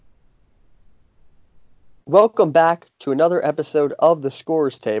Welcome back to another episode of the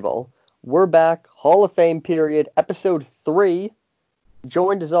Scores Table. We're back, Hall of Fame period, episode 3,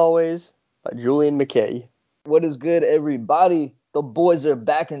 joined as always by Julien Mckee. What is good, everybody? The boys are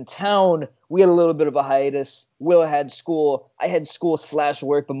back in town. We had a little bit of a hiatus. Will had school. I had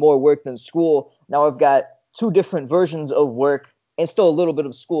school/work, but more work than school. Now I've got two different versions of work and still a little bit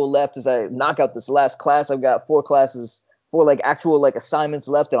of school left as I knock out this last class. I've got 4 classes, 4 actual assignments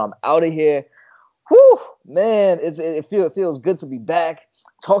left, and I'm out of here. Whew, man, it feels good to be back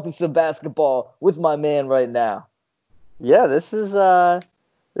talking some basketball with my man right now. Yeah, this is gonna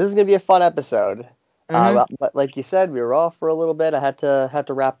be a fun episode. Like you said, we were off for a little bit. I had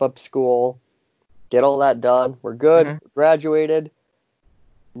to wrap up school, get all that done. We're good. Graduated.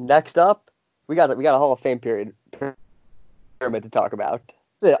 Next up, we got a Hall of Fame pyramid to talk about.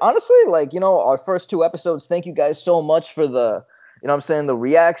 Honestly, our first 2 episodes, thank you guys so much for the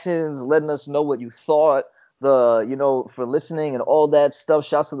reactions, letting us know what you thought, for listening and all that stuff.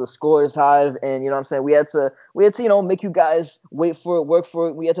 Shouts to the Scores Hive, and we had to make you guys wait for it, work for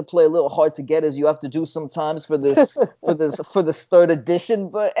it. We had to play a little hard to get, as you have to do sometimes for this for this 3rd edition.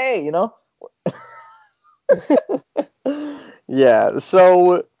 But hey, Yeah,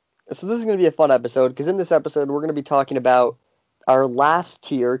 so this is going to be a fun episode, because in this episode we're going to be talking about our last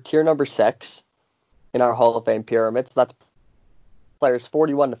tier number 6 in our Hall of Fame pyramid. So that's players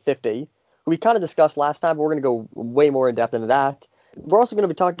 41 to 50, who we kind of discussed last time, but we're going to go way more in depth into that. We're also going to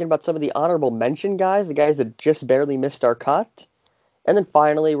be talking about some of the honorable mention guys, the guys that just barely missed our cut. And then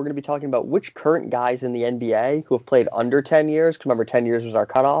finally, we're going to be talking about which current guys in the NBA who have played under 10 years, because remember 10 years was our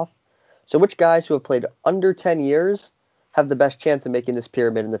cutoff. So which guys who have played under 10 years have the best chance of making this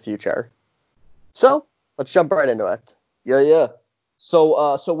pyramid in the future. So let's jump right into it. Yeah.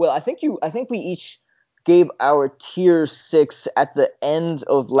 So Will, I think we each gave our tier 6 at the end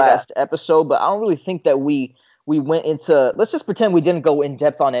of last episode, but I don't really think that we went into. Let's just pretend we didn't go in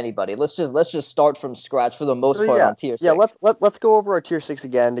depth on anybody. Let's just start from scratch for the most part on tier 6. Yeah, let's go over our tier 6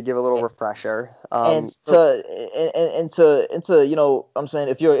 again to give a little refresher. I'm saying,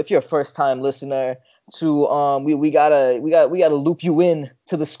 if you're a first time listener, we gotta loop you in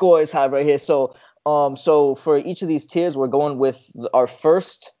to the Scores Hive right here. So for each of these tiers, we're going with our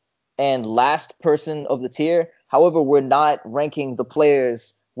first and last person of the tier. However, we're not ranking the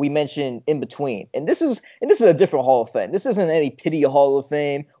players we mentioned in between. And this is a different Hall of Fame. This isn't any pity Hall of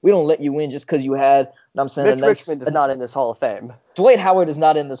Fame. We don't let you in just because you had. Mitch Richmond is not in this Hall of Fame. Dwight Howard is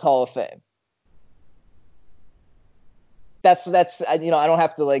not in this Hall of Fame. That's I don't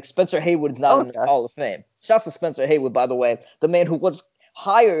have to Spencer Haywood is not in the Hall of Fame. Shouts to Spencer Haywood, by the way, the man who was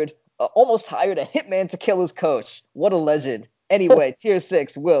almost hired a hitman to kill his coach. What a legend. Anyway, tier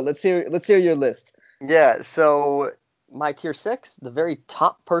 6, Will, let's hear your list. Yeah, so my tier 6, the very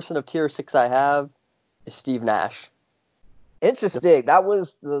top person of tier 6 I have is Steve Nash. Interesting. That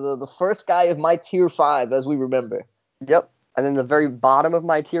was the first guy of my tier 5, as we remember. Yep. And then the very bottom of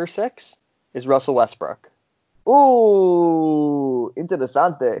my tier 6 is Russell Westbrook. Ooh,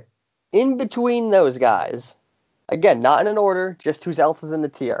 interesante. In between those guys, again, not in an order, just who's else is in the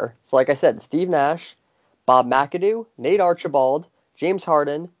tier. So like I said, Steve Nash, Bob McAdoo, Nate Archibald, James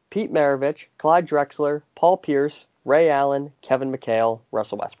Harden, Pete Maravich, Clyde Drexler, Paul Pierce, Ray Allen, Kevin McHale,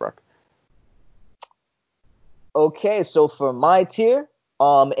 Russell Westbrook. Okay, so for my tier,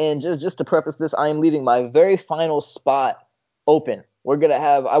 and just to preface this, I am leaving my very final spot open. We're gonna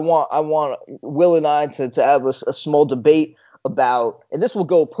have. I want Will and I to have a small debate about, and this will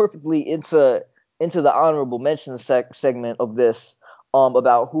go perfectly into the honorable mention segment of this.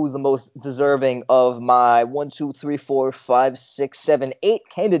 About who's the most deserving of my 1, 2, 3, 4, 5, 6, 7, 8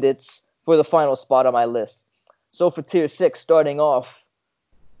 candidates for the final spot on my list. So for tier 6, starting off,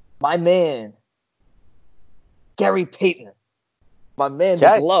 my man, Gary Payton. My man,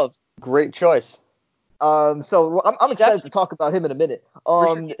 the glove. Great choice. So I'm excited to talk about him in a minute.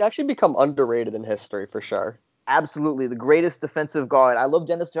 He's actually become underrated in history for sure. Absolutely, the greatest defensive guard. I love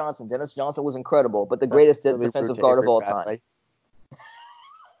Dennis Johnson. Dennis Johnson was incredible, but the greatest defensive guard of all time.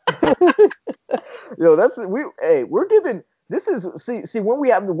 We're giving this is see when we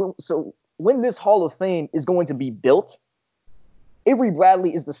have when this Hall of Fame is going to be built, Avery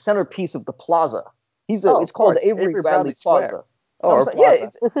Bradley is the centerpiece of the plaza. It's called the Avery Bradley Plaza.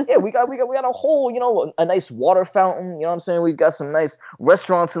 We got a whole, a nice water fountain. You know what I'm saying? We've got some nice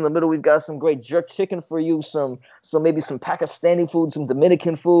restaurants in the middle. We've got some great jerk chicken for you. Maybe some Pakistani food, some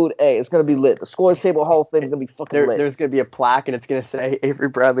Dominican food. Hey, it's gonna be lit. The Scores Table Hall of Fame is gonna be fucking lit. There's gonna be a plaque, and it's gonna say Avery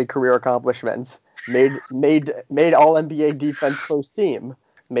Bradley career accomplishments. Made All NBA defense first team.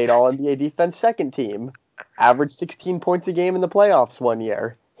 Made All NBA defense second team. Averaged 16 points a game in the playoffs one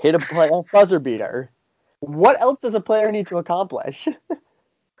year. Hit a playoff buzzer beater. What else does a player need to accomplish?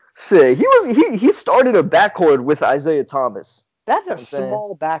 Say, he started a backcourt with Isaiah Thomas. That's You know a what I'm saying?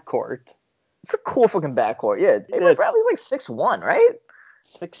 small backcourt. It's a cool fucking backcourt. Yeah, It Avery is Bradley's like 6'1", right?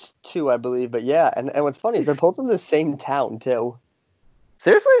 6'2", I believe, but yeah, and what's funny is they're both from the same town too,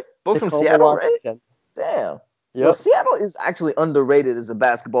 Seriously? Both from Tacoma, Seattle, right? Washington. Damn. Yo, Yep. Seattle is actually underrated as a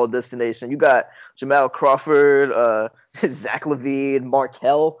basketball destination. You got Jamal Crawford, Zach LaVine,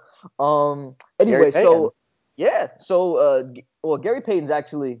 Markel. Gary Anyway, Payton. so yeah, well, Gary Payton's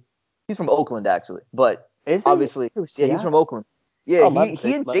actually he's from Oakland actually, but Is he? obviously, From yeah, he's from Seattle? Oakland. Yeah, Oh, my he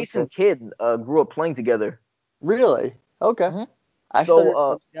mistake. and My Jason mistake. Kidd grew up playing together. Really? Okay. hmm I thought he So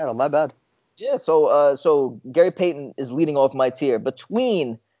was from Seattle. My bad. yeah, so Gary Payton is leading off my tier.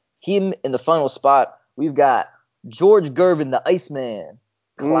 Between him in the final spot, we've got George Gervin, the Iceman,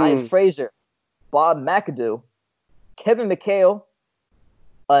 Clyde Mm. Frazier, Bob McAdoo, Kevin McHale.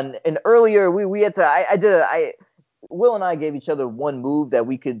 And earlier we had to I Will and I gave each other one move that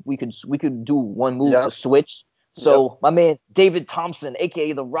we could do one move to Yep. switch. Yep. So my man David Thompson,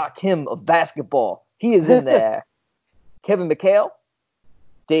 aka the Rakim of basketball, he is in there. Kevin McHale,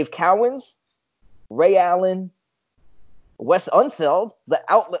 Dave Cowens, Ray Allen, Wes Unseld, the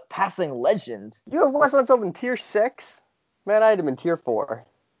outlet passing legend. You have Wes Unseld in tier 6? Man, I had him in tier 4.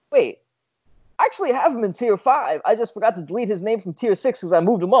 Wait, I actually have him in tier 5. I just forgot to delete his name from tier 6 because I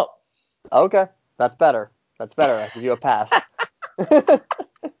moved him up. Okay. That's better. That's better. I give you a pass.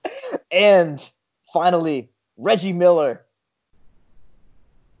 And finally, Reggie Miller.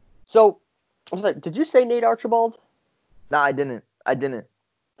 So, I'm sorry, did you say Nate Archibald? No, I didn't. I didn't.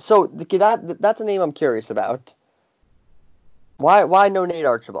 So, that's a name I'm curious about. Why no Nate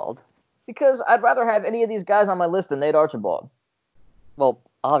Archibald? Because I'd rather have any of these guys on my list than Nate Archibald. Well,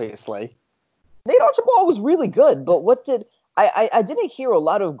 obviously. Nate Archibald was really good, but what did I didn't hear a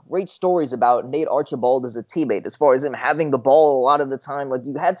lot of great stories about Nate Archibald as a teammate, as far as him having the ball a lot of the time. Like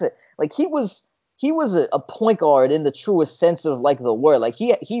you had to like he was a point guard in the truest sense of like the word. Like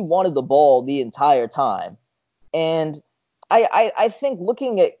he wanted the ball the entire time. And I think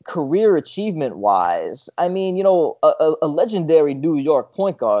looking at career achievement wise, I mean, a legendary New York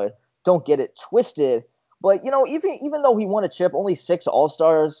point guard, don't get it twisted, but even though he won a chip, only 6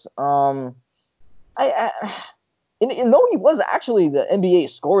 All-Stars, I and though he was actually the NBA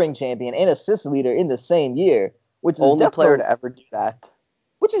scoring champion and assist leader in the same year, Only player to ever do that.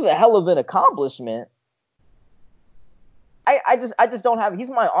 which is a hell of an accomplishment. I just don't have.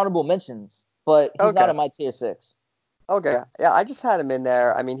 He's my honorable mentions, but he's not Okay. in my tier 6. Okay. Yeah, I just had him in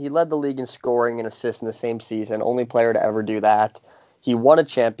there. I mean, he led the league in scoring and assists in the same season. Only player to ever do that. He won a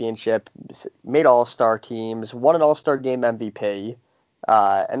championship, made All-Star teams, won an All-Star game MVP.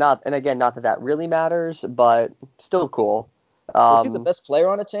 And again, not that really matters, but still cool. Was he the Um, best player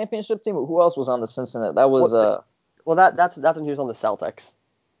on a championship team? Who else was on the Cincinnati? That was well, that's when he was on the Celtics.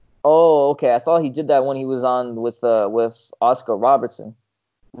 Oh, okay. I thought he did that when he was on with Oscar Robertson.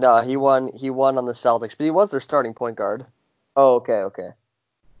 No, he won on the Celtics, but he was their starting point guard. Oh, okay, okay.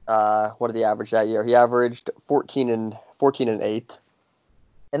 What did he average that year? He averaged 14 and 8.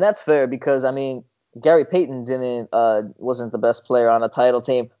 And that's fair because I mean Gary Payton didn't wasn't the best player on a title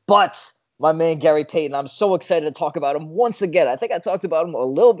team, but my man Gary Payton, I'm so excited to talk about him once again. I think I talked about him a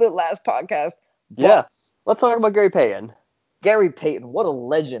little bit last podcast, Yeah. but Let's talk about Gary Payton. Gary Payton, what a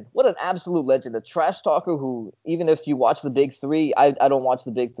legend. What an absolute legend. A trash talker who, even if you watch the Big Three, I don't watch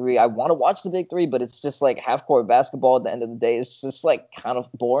the Big Three. I want to watch the Big Three, but it's just like half court basketball at the end of the day. It's just like kind of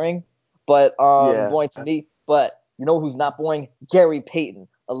boring. But Yeah. boring to me. But you know who's not boring? Gary Payton,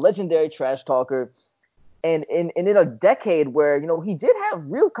 a legendary trash talker. And in a decade where, he did have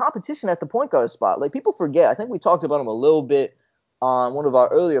real competition at the point guard spot. Like people forget. I think we talked about him a little bit on one of our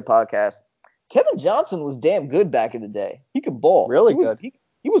earlier podcasts. Kevin Johnson was damn good back in the day. He could ball. Really He was good.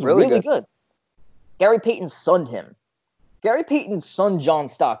 he was Really really good. good. Gary Payton sunned him. Gary Payton's son John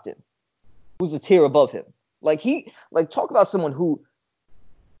Stockton, who's a tier above him. Talk about someone who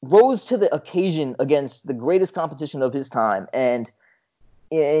rose to the occasion against the greatest competition of his time. And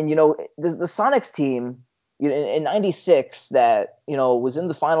the Sonics team in '96 that was in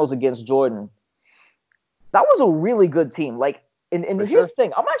the finals against Jordan. That was a really good team. And For here's sure. the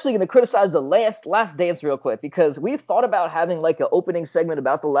thing. I'm actually going to criticize the Last Dance real quick because we've thought about having like an opening segment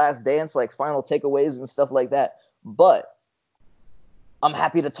about the Last Dance, like final takeaways and stuff like that. But I'm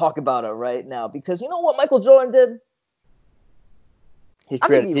happy to talk about it right now because you know what Michael Jordan did? He I think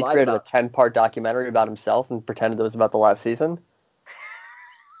created he he lied created a about 10-part documentary about himself and pretended it was about the last season.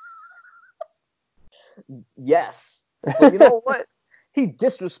 it. Yes. But you know what? He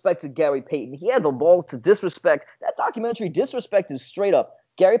disrespected Gary Payton. He had the balls to disrespect. That documentary disrespected straight up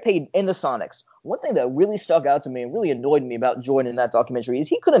Gary Payton and the Sonics. One thing that really stuck out to me and really annoyed me about Jordan in that documentary is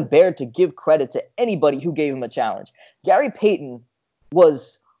he couldn't bear to give credit to anybody who gave him a challenge. Gary Payton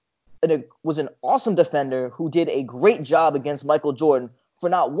was an awesome defender who did a great job against Michael Jordan for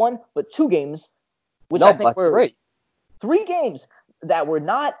not one but two games, which I think were three games that were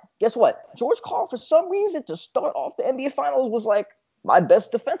not. Guess what? George Karl, for some reason, to start off the NBA Finals, was like, my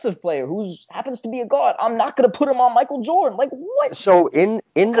best defensive player, who happens to be a guard. I'm not going to put him on Michael Jordan. Like, what? So in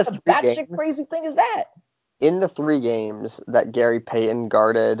the kind of three games, batshit crazy thing is that? In the 3 games that Gary Payton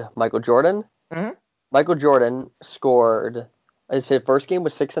guarded Michael Jordan, Mm-hmm. Michael Jordan scored. His first game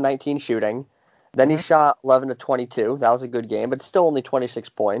was 6 of 19 shooting. Then he shot 11 of 22. That was a good game, but still only 26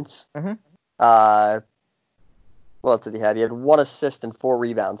 points. Mm-hmm. What else did he have? He had 1 assist and 4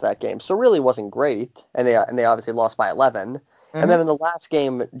 rebounds that game, so really wasn't great. And they obviously lost by 11. And then in the last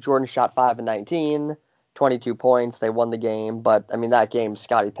game, Jordan shot 5 of 19, 22 points. They won the game, but I mean that game,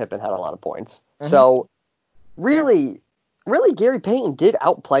 Scottie Pippen had a lot of points. So really, Gary Payton did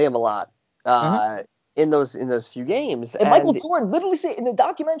outplay him a lot in those few games. And Michael Jordan literally said in the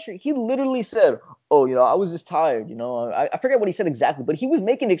documentary, he literally said, "Oh, I was just tired. I forget what he said exactly, but he was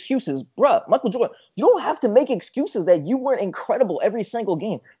making excuses, bruh. Michael Jordan, you don't have to make excuses that you weren't incredible every single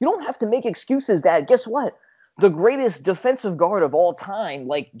game. You don't have to make excuses that, guess what? The greatest defensive guard of all time,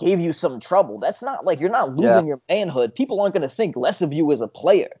 gave you some trouble. That's not you're not losing your manhood. People aren't going to think less of you as a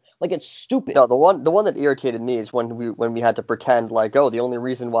player. It's stupid." No, the one that irritated me is when we had to pretend the only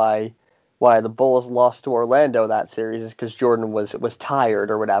reason why the Bulls lost to Orlando that series is because Jordan was tired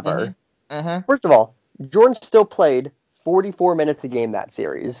or whatever. First of all, Jordan still played 44 minutes a game that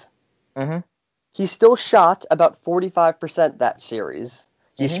series. He still shot about 45% that series.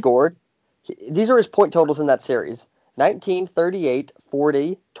 He scored. These are his point totals in that series: 19, 38,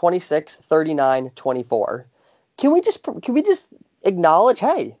 40, 26, 39, 24. Can we just acknowledge,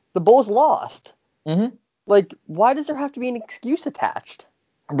 hey, the Bulls lost? Why does there have to be an excuse attached?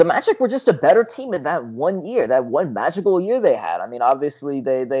 The Magic were just a better team in that one year, that one magical year they had. I mean, obviously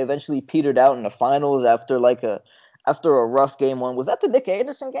they eventually petered out in the finals after a rough game one. Was that the Nick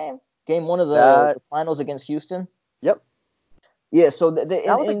Anderson game? Game one of the finals against Houston? Yep. Yeah, so that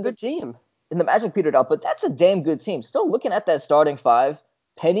was a good team. And the Magic petered out, but that's a damn good team. Still looking at that starting five,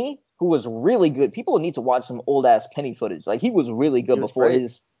 Penny, who was really good. People need to watch some old ass Penny footage. He was really good before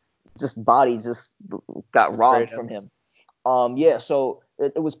his body got robbed from him. So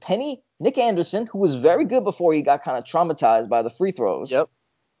it was Penny, Nick Anderson, who was very good before he got kind of traumatized by the free throws. Yep.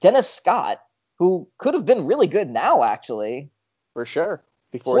 Dennis Scott, who could have been really good now, actually. For sure.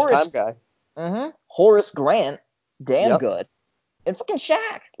 Before his time guy. Horace Grant, damn good. And fucking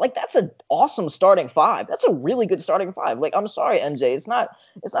Shaq. That's an awesome starting five. That's a really good starting five. I'm sorry, MJ. It's not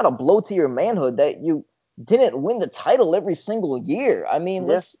a blow to your manhood that you didn't win the title every single year. I mean,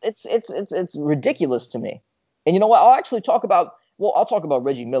 it's ridiculous to me. And you know what? I'll talk about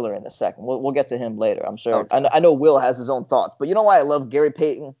Reggie Miller in a second. We'll get to him later, I'm sure. Okay. I know Will has his own thoughts, but you know why I love Gary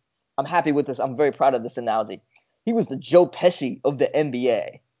Payton? I'm happy with this. I'm very proud of this analogy. He was the Joe Pesci of the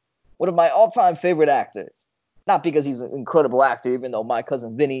NBA. One of my all-time favorite actors. Not because he's an incredible actor, even though my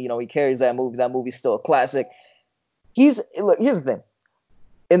cousin Vinny, he carries that movie. That movie's still a classic. Here's the thing.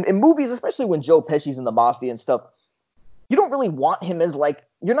 In movies, especially when Joe Pesci's in the mafia and stuff, you don't really want him as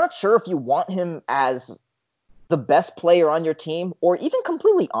you're not sure if you want him as the best player on your team or even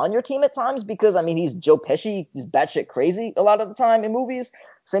completely on your team at times because, I mean, he's Joe Pesci. He's batshit crazy a lot of the time in movies.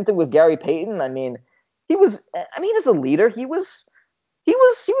 Same thing with Gary Payton. I mean, as a leader, he was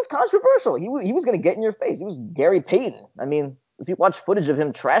controversial. He was going to get in your face. He was Gary Payton. I mean, if you watch footage of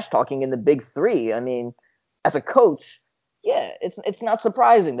him trash talking in the Big Three, I mean, as a coach, yeah, it's not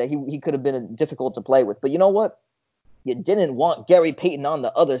surprising that he could have been difficult to play with. But you know what? You didn't want Gary Payton on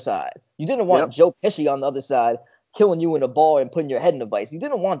the other side. You didn't want Joe Pesci on the other side killing you in a ball and putting your head in a vice. You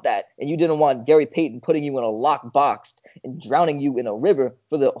didn't want that. And you didn't want Gary Payton putting you in a locked box and drowning you in a river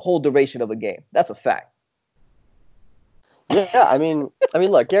for the whole duration of a game. That's a fact. Yeah, I mean,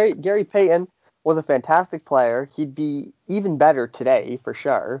 look, Gary Payton was a fantastic player. He'd be even better today for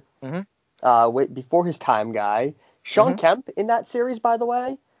sure. Before his time guy, Sean Kemp in that series, by the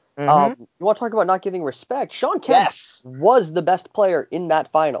way. You want to talk about not giving respect? Sean Kemp was the best player in that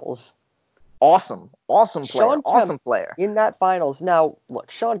finals. Awesome player in that finals. Now,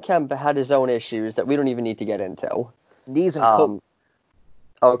 look, Sean Kemp had his own issues that we don't even need to get into. Knees and coke.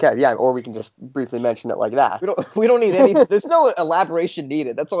 Okay, yeah, or we can just briefly mention it like that. We don't need any. There's no elaboration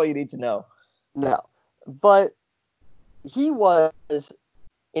needed. That's all you need to know. No, but he was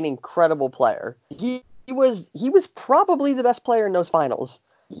an incredible player. He was probably the best player in those finals,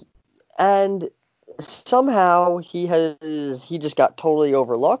 and somehow he just got totally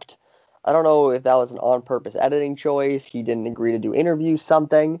overlooked. I don't know if that was an on-purpose editing choice. He didn't agree to do interviews,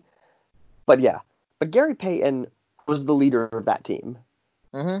 something. But yeah, but Gary Payton was the leader of that team.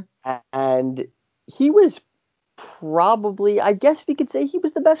 Mm-hmm. And he was probably, I guess we could say he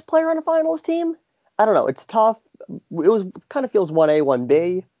was the best player on a finals team. I don't know. It's tough. It was kind of feels 1A,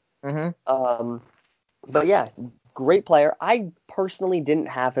 1B. Mm-hmm. But yeah, great player. I personally didn't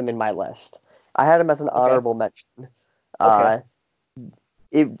have him in my list. I had him as an Okay. honorable mention. Okay. Uh,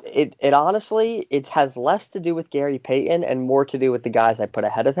 it honestly, it has less to do with Gary Payton and more to do with the guys I put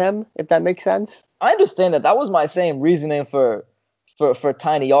ahead of him, if that makes sense. I understand that. That was my same reasoning for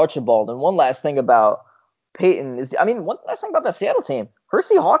Tiny Archibald. And one last thing about Peyton is, I mean, one last thing about that Seattle team,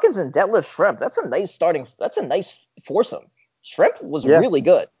 Hersey Hawkins and Detlef Schrempf. That's a nice starting. That's a nice foursome. Schrempf was Yeah, really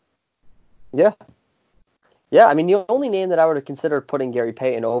good. yeah, yeah. I mean, the only name that I would have considered putting Gary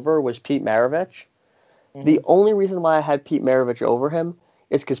Payton over was Pete Maravich. Mm-hmm. The only reason why I had Pete Maravich over him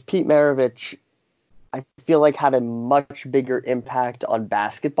is because Pete Maravich, I feel like, had a much bigger impact on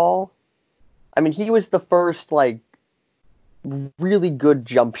basketball. I mean, he was the first like really good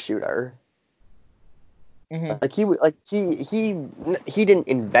jump shooter. Mm-hmm. He didn't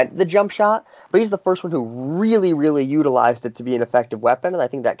invent the jump shot, but he's the first one who really utilized it to be an effective weapon, and I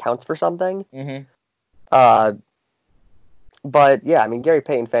think that counts for something. Mm-hmm. Uh, but yeah, I mean Gary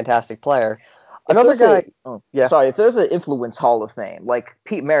Payton, fantastic player. If Another there's guy, a oh, yeah, sorry, if there's an influence Hall of Fame like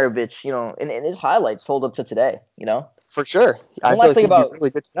Pete Maravich, and his highlights hold up to today. for sure. I One feel last like thing he'd be about really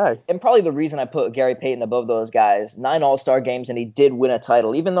good today. and probably the reason I put Gary Payton above those guys, 9 All-Star games, and he did win a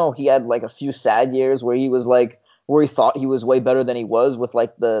title, even though he had like a few sad years where he was like where he thought he was way better than he was with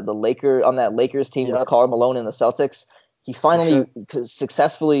like the Laker on that Lakers team with Yep, Karl Malone and the Celtics. He for finally sure.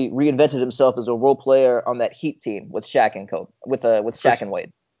 successfully reinvented himself as a role player on that Heat team with Shaq and Kobe, with For Shaq and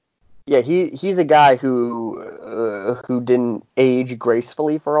Wade. Yeah, he's a guy who didn't age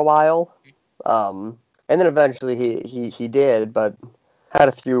gracefully for a while, and then eventually he did, but had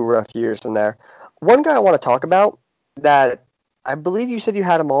a few rough years in there. One guy I want to talk about that I believe you said you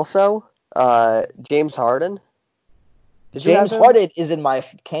had him also, James Harden. Did you have James him? Harden is in my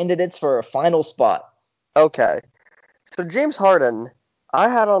candidates for a final spot. Okay, so James Harden, I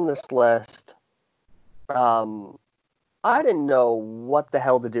had on this list. Um, I didn't know what the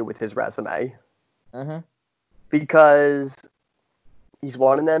hell to do with his resume Mm-hmm. because he's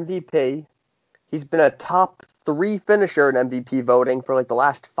won an MVP. He's been a top 3 finisher in MVP voting for like the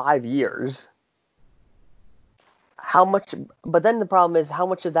last 5 years. How much? But then the problem is how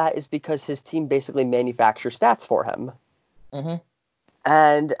much of that is because his team basically manufactures stats for him, Mm-hmm.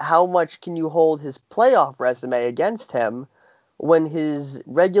 and how much can you hold his playoff resume against him when his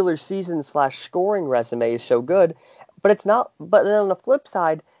regular season slash scoring resume is so good? But it's not. But then on the flip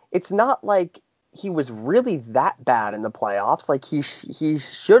side, it's not like he was really that bad in the playoffs. Like he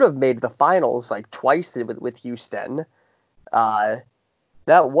should have made the finals like twice with Houston. Uh,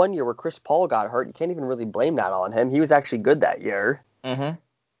 that one year where Chris Paul got hurt, you can't even really blame that on him. He was actually good that year. Mm-hmm.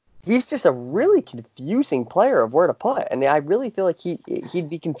 He's just a really confusing player of where to put, and I really feel like he'd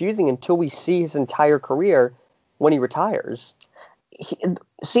be confusing until we see his entire career when he retires. he,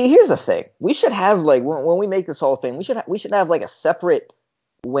 See, here's the thing. We should have like when we make this Hall of Fame, we should have like a separate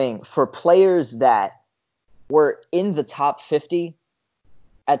wing for players that were in the top 50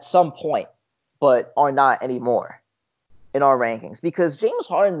 at some point, but are not anymore in our rankings. Because James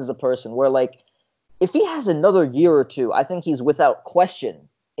Harden is a person where like if he has another year or two, I think he's without question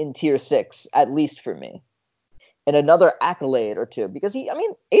in tier 6, at least for me, and another accolade or two. Because I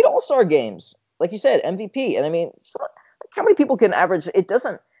mean, 8 All-Star games, like you said, MVP, and I mean, how many people can average? It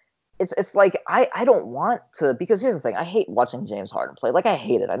doesn't. It's like I don't want to, because here's the thing, I hate watching James Harden play. Like I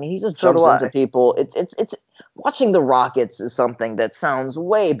hate it. I mean, he just So do jumps into I. people. It's watching the Rockets is something that sounds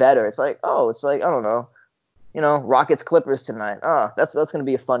way better. It's like, oh, it's like, I don't know, Rockets Clippers tonight. Oh, that's gonna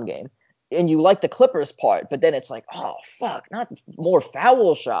be a fun game. And you like the Clippers part, but then it's like, oh fuck, not more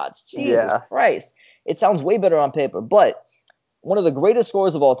foul shots. Jesus Yeah, Christ. It sounds way better on paper. But one of the greatest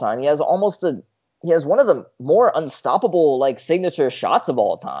scorers of all time. He has one of the more unstoppable like signature shots of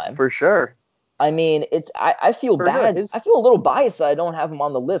all time. for sure, I mean, I feel for sure. bad. I feel a little biased that I don't have him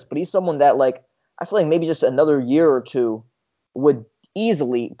on the list, but he's someone that like I feel like maybe just another year or two would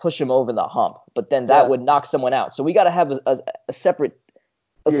easily push him over the hump, but then that Yeah, would knock someone out. So we got to have a separate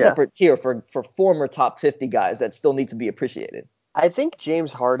yeah. tier for former top 50 guys that still need to be appreciated. I think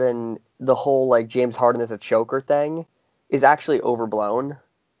James Harden, the whole like James Harden is a choker thing, is actually overblown.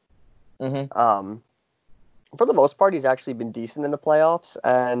 Mm-hmm. Um, for the most part, he's actually been decent in the playoffs,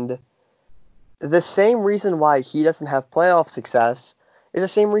 and the same reason why he doesn't have playoff success is the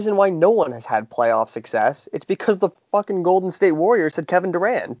same reason why no one has had playoff success. It's because the fucking Golden State Warriors had Kevin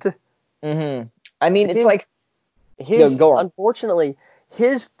Durant. Mm-hmm. I mean, it's His, like, go on. unfortunately,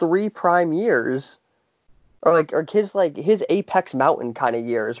 his 3 prime years, or his apex mountain kind of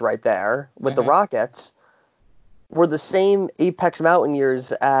years right there with the Rockets, were the same apex mountain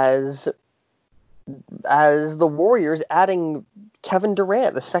years as the Warriors adding Kevin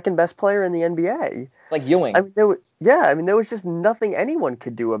Durant, the second best player in the NBA. Like Ewing. I mean, there was just nothing anyone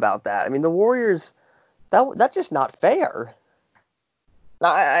could do about that. I mean, the Warriors, that's just not fair. No,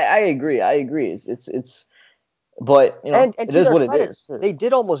 I agree. But And it to is their what it credit, is. they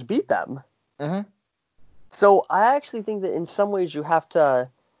did almost beat them. Mm-hmm. So I actually think that in some ways you have to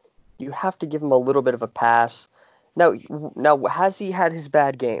give him a little bit of a pass. Now has he had his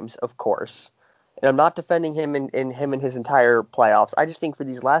bad games? Of course. And I'm not defending him in his entire playoffs. I just think for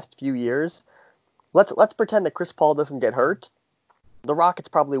these last few years, let's pretend that Chris Paul doesn't get hurt. The Rockets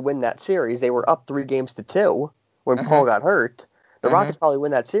probably win that series. They were up 3-2 when Paul got hurt. The Rockets probably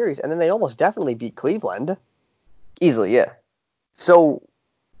win that series, and then they almost definitely beat Cleveland. Easily, yeah. So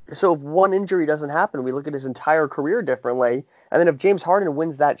if one injury doesn't happen, we look at his entire career differently. And then if James Harden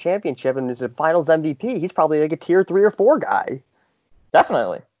wins that championship and is a Finals MVP, he's probably like a tier 3 or 4 guy.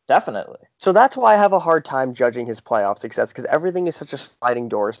 Definitely. So that's why I have a hard time judging his playoff success, because everything is such a sliding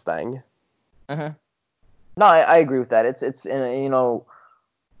doors thing. Mm-hmm. No, I agree with that. It's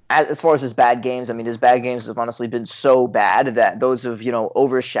as far as his bad games, I mean, his bad games have honestly been so bad that those have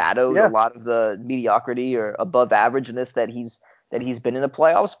overshadowed a lot of the mediocrity or above averageness that he's been in the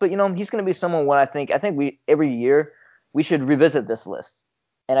playoffs. But he's going to be someone when I think we every year we should revisit this list,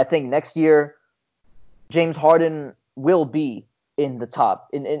 and I think next year James Harden will be in the top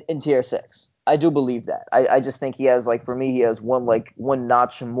in tier 6. I do believe that. I just think he has, for me, he has one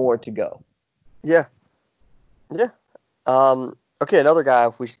notch more to go. Yeah. Okay, another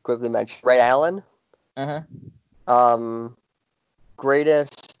guy we should quickly mention, Ray Allen.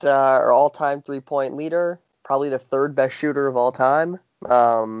 Greatest or all-time 3-point leader, probably the 3rd best shooter of all time.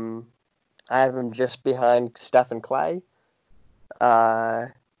 I have him just behind Steph and Clay.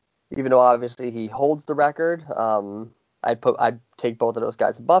 Even though obviously he holds the record, I'd take both of those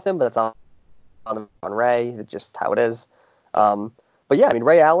guys above him, but that's on Ray. It's just how it is. But yeah, I mean,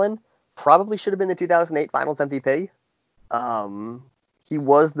 Ray Allen probably should have been the 2008 Finals MVP. He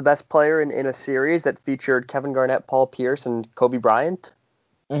was the best player in a series that featured Kevin Garnett, Paul Pierce, and Kobe Bryant.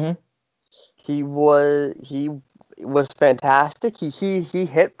 He was fantastic. He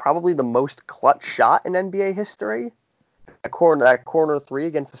hit probably the most clutch shot in NBA history. That corner 3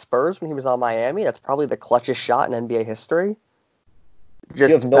 against the Spurs when he was on Miami. That's probably the clutchest shot in NBA history. You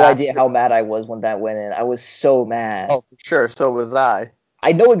have no idea how mad I was when that went in. I was so mad. Oh, for sure. So was I.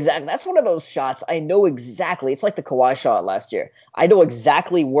 I know exactly. That's one of those shots. I know exactly. It's like the Kawhi shot last year. I know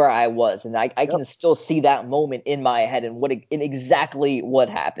exactly where I was, and I can still see that moment in my head and exactly what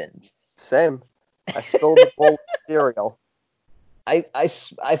happened. Same. I spilled the bowl of cereal. I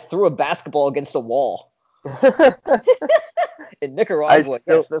threw a basketball against a wall. In Nicaragua,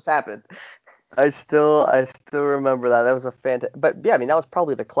 yes, this happened. I still remember that. That was a fantastic. But yeah, I mean, that was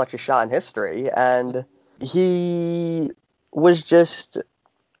probably the clutchest shot in history, and he was just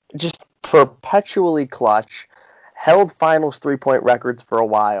perpetually clutch. Held finals 3-point records for a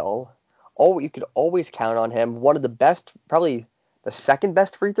while. You could always count on him. One of the best, probably the second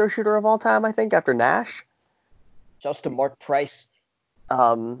best free throw shooter of all time, I think, after Nash. Just to Mark Price.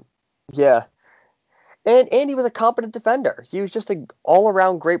 Yeah. And he was a competent defender. He was just an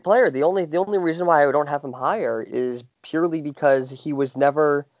all-around great player. The only reason why I don't have him higher is purely because he was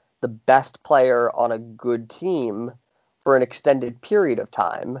never the best player on a good team for an extended period of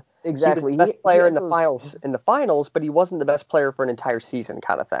time. Exactly. He was the best player in the finals, but he wasn't the best player for an entire season,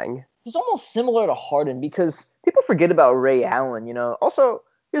 kind of thing. He's almost similar to Harden because people forget about Ray Allen. Also,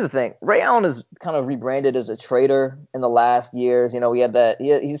 here's the thing: Ray Allen is kind of rebranded as a traitor in the last years. We had that.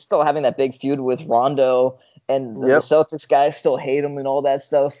 He's still having that big feud with Rondo, and the Celtics guys still hate him and all that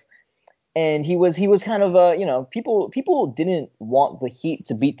stuff. And he was kind of people didn't want the Heat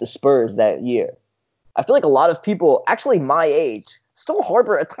to beat the Spurs that year. I feel like a lot of people, actually my age, still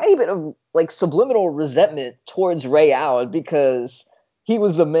harbor a tiny bit of subliminal resentment towards Ray Allen because he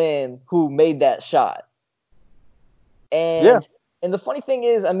was the man who made that shot. And the funny thing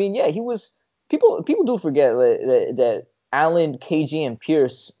is, I mean, he was people do forget that Allen, KG, and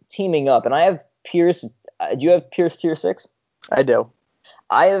Pierce teaming up, and I have Pierce. Do you have Pierce tier 6? I do.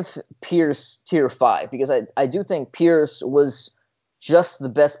 I have Pierce tier 5 because I do think Pierce was just the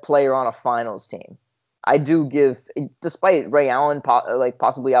best player on a finals team. I do give, despite Ray Allen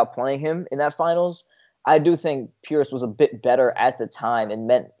possibly outplaying him in that finals, I do think Pierce was a bit better at the time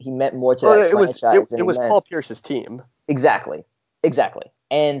and he meant more to Well, that it was franchise it was Paul Pierce's team. Exactly. Exactly.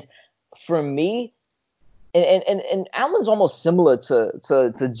 And for me, and Allen's almost similar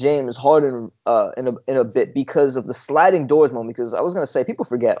to James Harden in a bit because of the sliding doors moment. Because I was gonna say people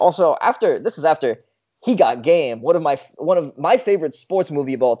forget. Also, after he got game, one of my favorite sports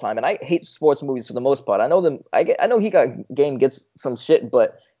movie of all time, and I hate sports movies for the most part. I know them. I know he got game gets some shit,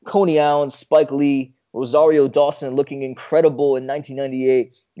 but Coney Allen, Spike Lee, Rosario Dawson looking incredible in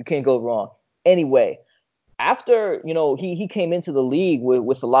 1998. You can't go wrong. Anyway, after he came into the league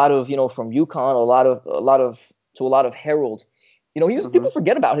with a lot of from UConn, a lot of Herald. People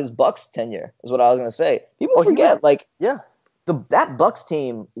forget about his Bucks tenure. Is what I was gonna say. People forget that Bucks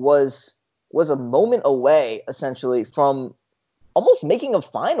team was a moment away essentially from almost making a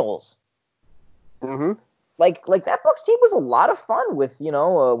finals. Mm-hmm. Like that Bucks team was a lot of fun with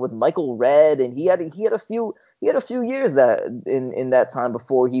with Michael Redd, and he had a few years that in that time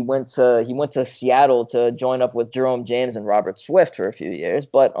before he went to Seattle to join up with Jerome James and Robert Swift for a few years.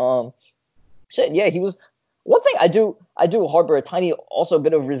 But he was. One thing I do harbor a tiny also a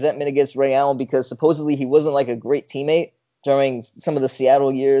bit of resentment against Ray Allen because supposedly he wasn't like a great teammate during some of the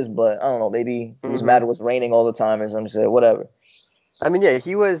Seattle years, but I don't know, maybe he was mad it was raining all the time or some shit, whatever. I mean, yeah,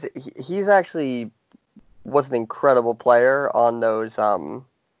 he's actually was an incredible player on those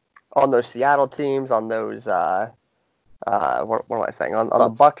Seattle teams, on those what am I saying? On the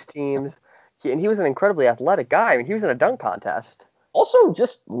Bucks teams. He was an incredibly athletic guy. I mean, he was in a dunk contest. Also,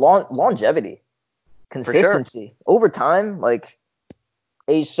 just longevity, consistency over time, like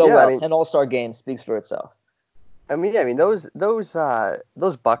aged so well. 10 All-Star games speaks for itself. I mean, those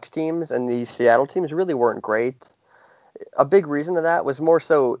Bucks teams and the Seattle teams really weren't great. A big reason of that was more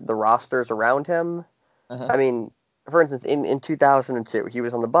so the rosters around him. I mean, for instance, in 2002, he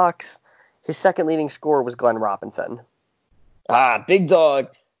was on the Bucks. His second leading scorer was Glenn Robinson. Big dog.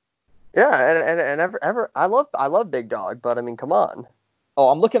 Yeah, and I love Big Dog, but I mean, come on. Oh,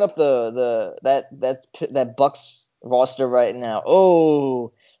 I'm looking up that Bucks roster right now.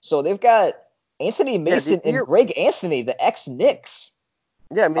 Oh, so they've got Anthony Mason and Greg Anthony, the ex-Knicks.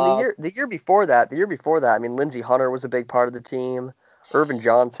 Yeah, I mean the year before that, I mean Lindsey Hunter was a big part of the team. Irvin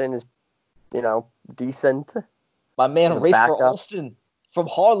Johnson is, decent. My man Rafer Alston from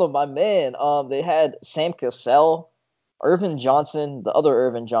Harlem, my man. They had Sam Cassell, Irvin Johnson, the other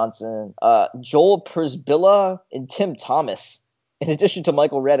Irvin Johnson, Joel Przybilla, and Tim Thomas, in addition to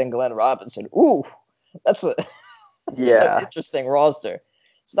Michael Redd and Glenn Robinson. Ooh, that's an interesting roster.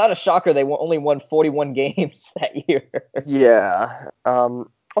 It's not a shocker they only won 41 games that year. Yeah.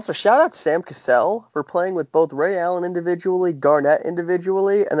 Also, shout out to Sam Cassell for playing with both Ray Allen individually, Garnett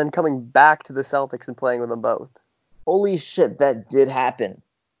individually, and then coming back to the Celtics and playing with them both. Holy shit, that did happen.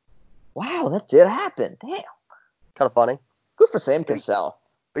 Wow, that did happen. Damn. Kind of funny. Good for Sam Cassell.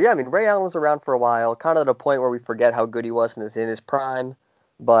 But yeah, I mean, Ray Allen was around for a while, kind of at a point where we forget how good he was in his prime,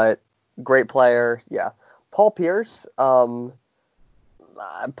 but great player. Yeah. Paul Pierce is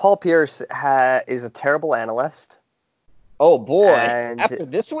a terrible analyst. Oh, boy. After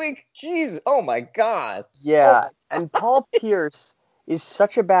this week? Jeez. Oh, my God. Yeah. And Paul Pierce is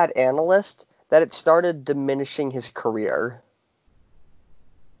such a bad analyst that it started diminishing his career.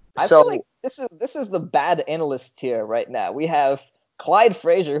 I feel like this is the bad analyst tier right now. We have Clyde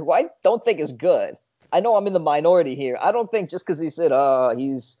Frazier, who I don't think is good. I know I'm in the minority here. I don't think just because he said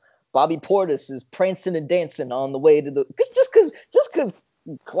he's Bobby Portis is prancing and dancing on the way to the just because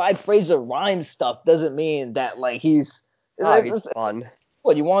Clyde Frazier rhymes stuff doesn't mean that like he's fun.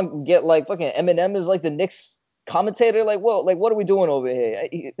 What, you want to get like fucking Eminem is like the Knicks commentator? Like, whoa, like what are we doing over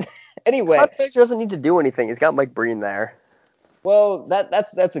here? Anyway, Clyde Frazier doesn't need to do anything. He's got Mike Breen there. Well,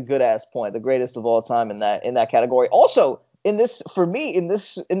 that's a good ass point. The greatest of all time in that category. Also, in this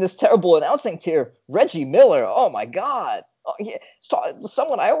terrible announcing tier, Reggie Miller. Oh my God. Oh,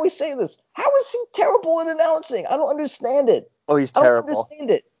 someone, I always say this. How is he terrible in announcing? I don't understand it. Oh, he's terrible. I don't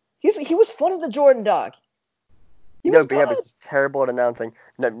understand it. He was fun in the Jordan doc. But he's terrible at announcing.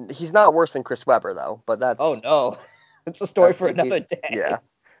 No, he's not worse than Chris Webber though. But that's. Oh no, it's a story for another day. Yeah.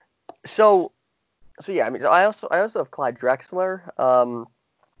 So yeah, I mean, I also have Clyde Drexler.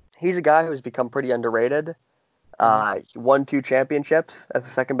 He's a guy who's become pretty underrated. He won 2 championships as the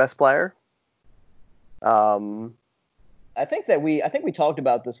second best player. I think we talked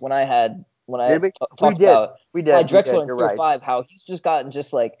about this when I talked about Clyde Drexler in Tier 5, how he's just gotten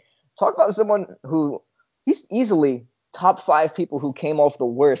talk about someone who he's easily top 5 people who came off the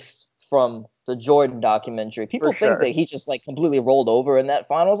worst from the Jordan documentary. People think that he just completely rolled over in that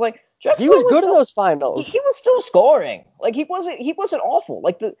finals. Like Drexler he was good in those finals. He was still scoring. Like he wasn't awful.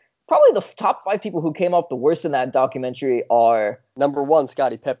 Like the probably the top 5 people who came off the worst in that documentary are Number 1,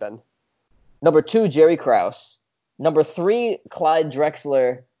 Scottie Pippen. number 2, Jerry Krause. Number 3, Clyde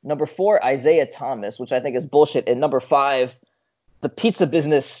Drexler. Number 4, Isaiah Thomas, which I think is bullshit. And number 5, the pizza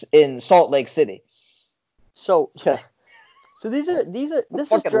business in Salt Lake City. So yeah. So this is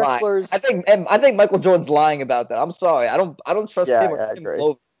Drexler's. I think Michael Jordan's lying about that. I'm sorry. I don't trust him or I Tim agree.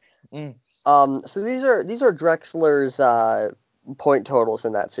 Clover. So these are Drexler's point totals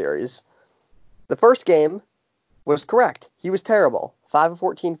in that series. The first game was correct. He was terrible. 5 of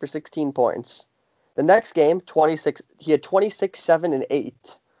 14 for 16 points. The next game, 26. He had 26, 7, and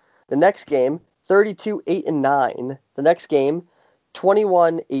 8. The next game, 32, 8, and 9. The next game,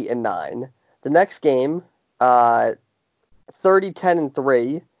 21, 8, and 9. The next game, 30, 10, and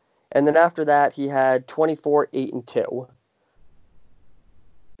 3. And then after that, he had 24, 8, and 2.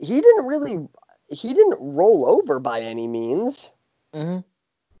 He didn't roll over by any means. Mm-hmm.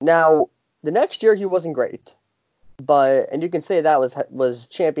 Now, the next year he wasn't great. And you can say that was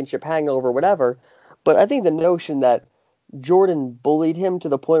championship hangover, whatever. But I think the notion that Jordan bullied him to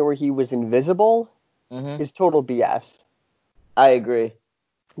the point where he was invisible is total BS. I agree.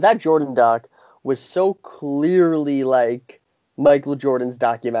 That Jordan doc was so clearly like Michael Jordan's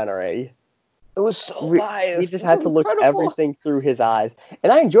documentary. It was so biased. We just had to look everything through his eyes.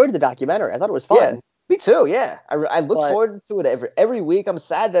 And I enjoyed the documentary. I thought it was fun. Yeah, me too, yeah. I look forward to it every week. I'm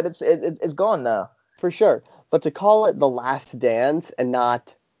sad that it's gone now. For sure. But to call it The Last Dance and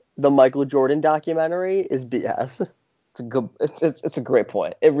not the Michael Jordan documentary is BS. It's a great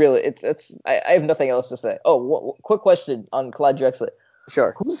point. It really I have nothing else to say. Oh, quick question on Clyde Drexler.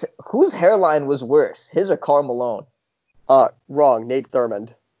 Sure. Whose hairline was worse, his or Karl Malone? Wrong. Nate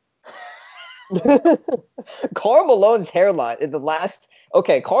Thurmond. Karl Malone's hairline is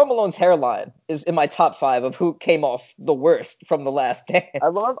Karl Malone's hairline is in my top 5 of who came off the worst from The Last Dance. I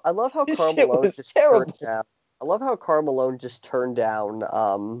love how Karl Malone just turned down. I love how Karl Malone just turned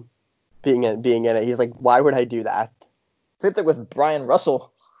down being in it. He's like, why would I do that? Same thing with Brian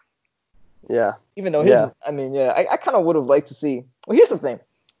Russell. Yeah. Even though I kind of would have liked to see. Well, here's the thing.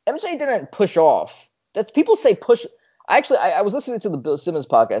 MJ didn't push off. People say push. Actually, I was listening to the Bill Simmons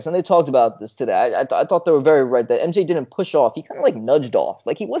podcast, and they talked about this today. I thought they were very right that MJ didn't push off. He kind of like nudged off.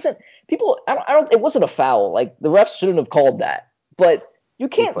 Like he wasn't. People, it wasn't a foul. Like the refs shouldn't have called that. But you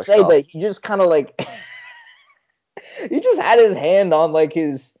can't say off. That he just kind of like he just had his hand on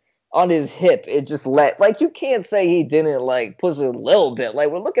his hip. It just you can't say he didn't like push a little bit. Like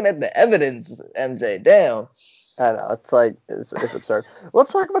we're looking at the evidence, MJ. Damn. I know it's absurd.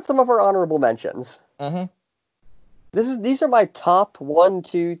 Let's talk about some of our honorable mentions. Mm-hmm. These are my top 1,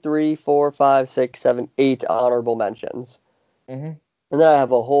 2, 3, 4, 5, 6, 7, 8 honorable mentions. Mm-hmm. And then I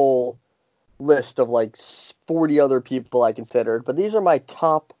have a whole list of like 40 other people I considered, but these are my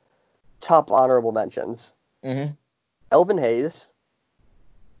top honorable mentions. Mm-hmm. Elvin Hayes,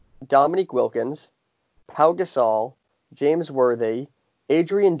 Dominique Wilkins, Pau Gasol, James Worthy,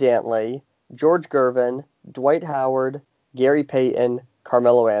 Adrian Dantley, George Gervin, Dwight Howard, Gary Payton,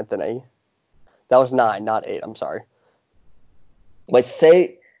 Carmelo Anthony. That was 9, not 8. I'm sorry.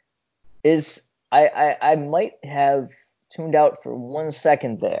 I might have tuned out for 1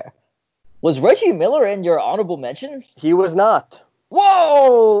 second there. Was Reggie Miller in your honorable mentions? He was not.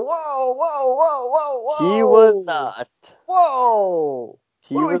 Whoa! He was not. Whoa!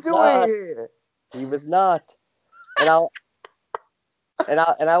 What are we doing here? He was not. And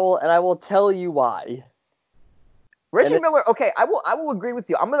I will tell you why. Reggie Miller, okay, I will agree with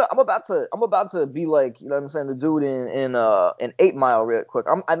you. I'm about to be like, you know what I'm saying, the dude in 8 Mile real quick.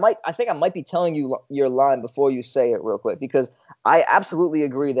 I think I might be telling you your line before you say it real quick, because I absolutely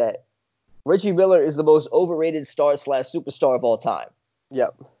agree that Reggie Miller is the most overrated star/superstar of all time.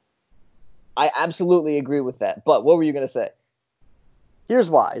 Yep. I absolutely agree with that. But what were you gonna say? Here's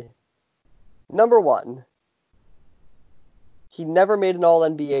why. Number 1, he never made an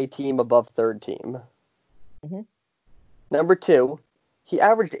All-NBA team above third team. Mm-hmm. Number 2, he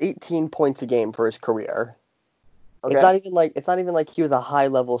averaged 18 points a game for his career. Okay. It's not even like he was a high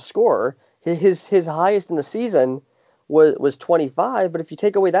level scorer. His highest in the season was 25, but if you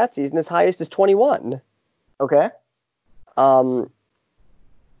take away that season, his highest is 21. Okay.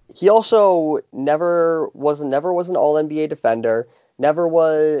 He also never was an All-NBA defender. Never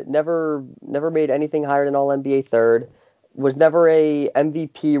made anything higher than All-NBA third. Was never a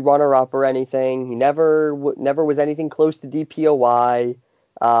MVP runner-up or anything. He never was anything close to DPOY.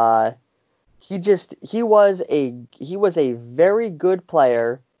 He was a very good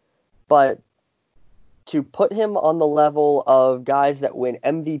player, but to put him on the level of guys that win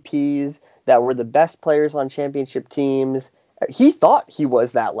MVPs, that were the best players on championship teams, He thought he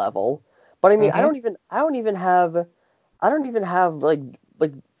was that level, but I mean, Mm-hmm. I don't even have like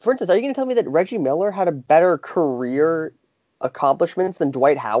for instance, are you going to tell me that Reggie Miller had a better career accomplishments than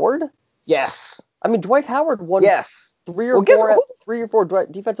Dwight Howard? Yes. I mean, Dwight Howard won Yes. Well, guess who? three or four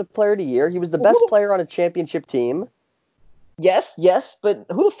Defensive Player of the Year. He was the Who best the, player on a championship team. yes, but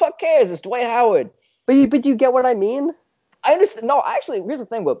who the fuck cares? It's Dwight Howard. But you get what I mean? I understand. No, actually, here's the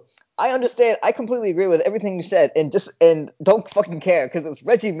thing, Will. I understand. I completely agree with everything you said, and don't fucking care because it's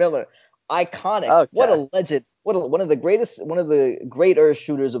Reggie Miller, iconic. What Okay. a legend. One of the greatest, one of the greater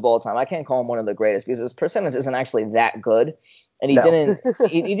shooters of all time. I can't call him one of the greatest because his percentage isn't actually that good, and he No. didn't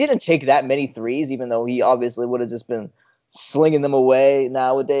he didn't take that many threes, even though he obviously would have just been slinging them away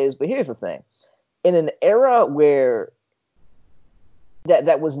nowadays. But here's the thing: in an era where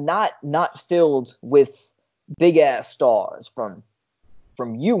that was not filled with big ass stars from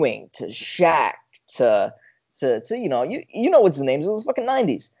Ewing to Shaq to you know what's the names. It was fucking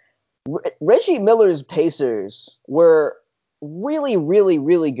 90s. Reggie Miller's Pacers were really really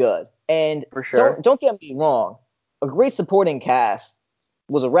really good, and For sure. don't get me wrong, a great supporting cast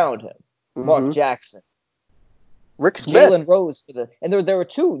was around him. Mark Mm-hmm. Jackson, Rick Smith. Jalen Rose and there were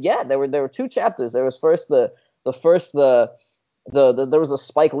two, there were two chapters. There was first the there was a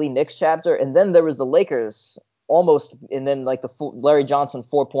Spike Lee Knicks chapter, and then there was the Lakers almost, and then like the Larry Johnson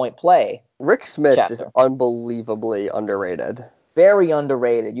 4-point play Rick Smith is chapter. unbelievably underrated. Very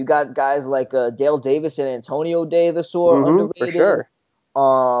underrated. You got guys like Dale Davis and Antonio Davis who are Mm-hmm. For underrated. sure.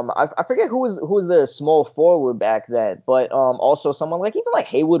 I forget who was the small forward back then, but also someone like even like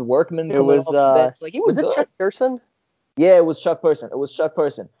Haywood Workman It coming was off the bench, like he was it good. Chuck Person? Yeah, it was Chuck Person. It was Chuck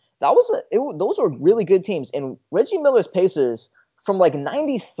Person. Those were really good teams. And Reggie Miller's Pacers from like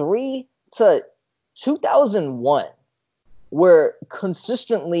 93 to 2001 were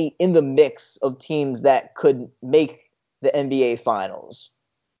consistently in the mix of teams that could make the NBA Finals.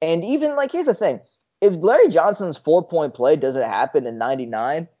 And even like here's the thing. If Larry Johnson's 4-point play doesn't happen in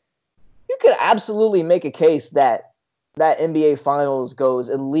 99, you could absolutely make a case that NBA Finals goes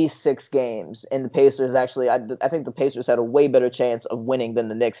at least 6 games, and the Pacers actually, I think the Pacers had a way better chance of winning than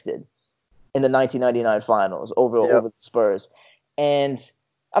the Knicks did in the 1999 Finals over Yep. the Spurs. And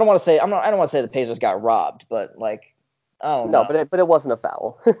I don't want to say I don't want to say the Pacers got robbed, but like I don't No, know. but it wasn't a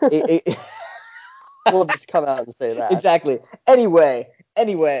foul. It, We'll just come out and say that. exactly. Anyway,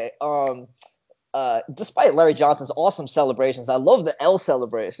 despite Larry Johnson's awesome celebrations, I love the L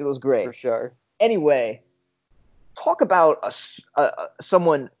celebration. It was great. For sure. Anyway, talk about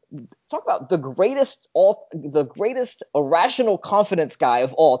someone. Talk about the greatest irrational confidence guy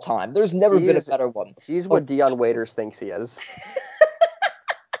of all time. There's never been a better one. He's what Dion Waiters thinks he is.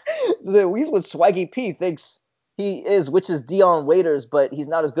 He's what Swaggy P thinks he is, which is Dion Waiters, but he's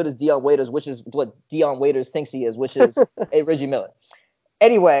not as good as Dion Waiters, which is what Dion Waiters thinks he is, which is a Reggie Miller.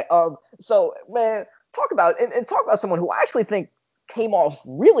 Anyway, so man, talk about someone who I actually think came off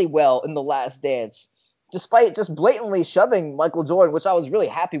really well in The Last Dance, despite just blatantly shoving Michael Jordan, which I was really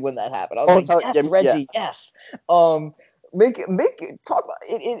happy when that happened. I was like, yes, Reggie, yes. Make talk about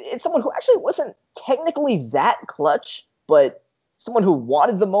it. It's someone who actually wasn't technically that clutch, but someone who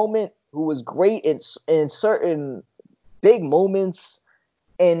wanted the moment, who was great in certain big moments,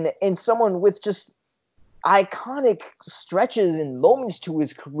 and someone with just iconic stretches and moments to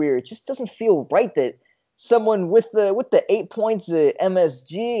his career. It just doesn't feel right that someone with the 8 points at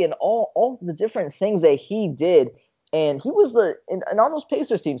MSG and all the different things that he did, and he was and on those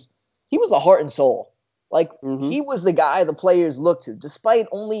Pacers teams, he was the heart and soul. Like Mm-hmm. he was the guy the players looked to, despite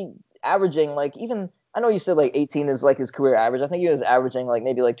only averaging like even I know you said like 18 is like his career average. I think he was averaging like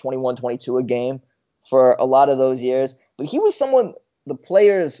maybe like 21, 22 a game for a lot of those years. But he was someone the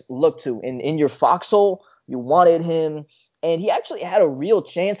players looked to in your foxhole. You wanted him, and he actually had a real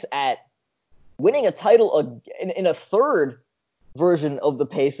chance at winning a title in a third version of the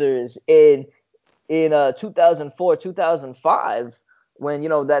Pacers in 2004, 2005, when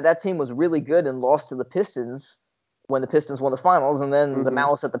that team was really good and lost to the Pistons when the Pistons won the finals, and then the Mm-hmm.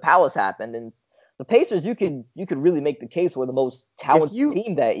 Malice at the Palace happened, and the Pacers you could really make the case were the most talented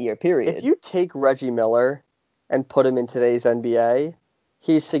team that year. Period. If you take Reggie Miller and put him in today's NBA,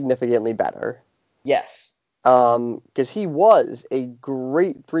 he's significantly better. Yes. Because he was a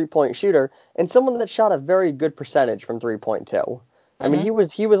great 3-point shooter and someone that shot a very good percentage from 3-point too. I mean, he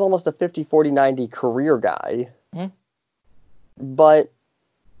was almost a 50-40-90 career guy. Mm-hmm. But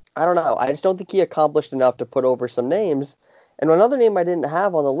I don't know. I just don't think he accomplished enough to put over some names. And another name I didn't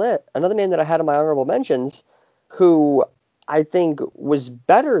have on the list, another name that I had in my honorable mentions, who I think was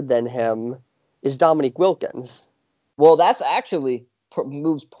better than him, is Dominique Wilkins. Well, that's actually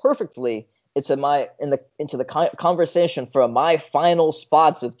moves perfectly into conversation for my final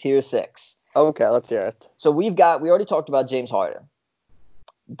spots of tier 6. Okay, let's hear it. So we already talked about James Harden.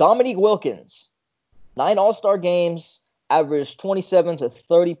 Dominique Wilkins, 9 All-Star games, averaged 27 to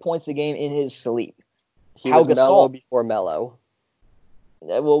 30 points a game in his sleep. He was Melo before Melo.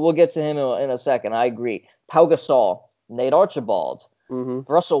 We'll get to him in a second. I agree. Pau Gasol, Nate Archibald,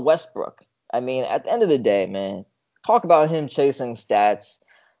 Russell Westbrook. I mean, at the end of the day, man, talk about him chasing stats.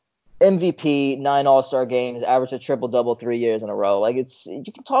 MVP, 9 All-Star games, average a triple-double 3 years in a row. Like, you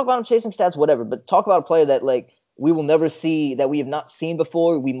can talk about him chasing stats, whatever, but talk about a player that, like, we will never see, that we have not seen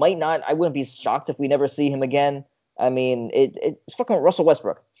before. We might not. I wouldn't be shocked if we never see him again. I mean, it's fucking Russell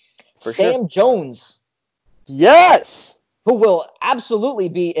Westbrook. Sam Jones. Yes! Who will absolutely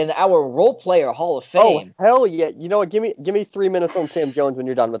be in our role player Hall of Fame. Oh, hell yeah. You know what? Give me 3 minutes on Sam Jones when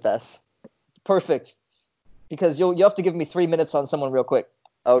you're done with this. Perfect. Because you'll have to give me 3 minutes on someone real quick.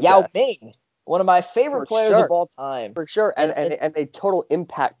 Okay. Yao Ming, one of my favorite players of all time. For sure. And a total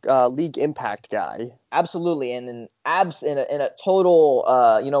impact, league impact guy. Absolutely. And in a total,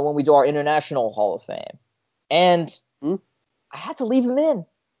 when we do our international Hall of Fame. And I had to leave him in.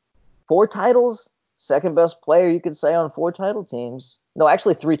 4 titles. Second best player, you could say, on 4 title teams. No,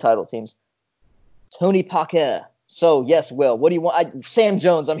 actually 3 title teams. Tony Parker. So, yes, Will, what do you want? Sam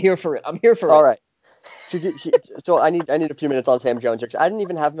Jones, I'm here for it. All right. So I need a few minutes on Sam Jones. I didn't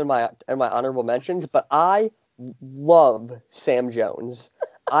even have him in my honorable mentions, but I love Sam Jones.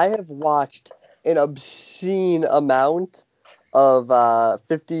 I have watched an obscene amount of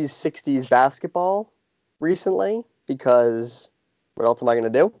 50s, 60s basketball recently because what else am I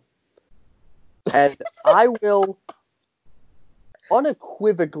going to do? And I will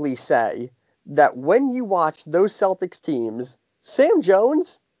unequivocally say that when you watch those Celtics teams, Sam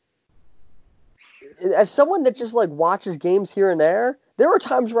Jones, as someone that just like watches games here and there are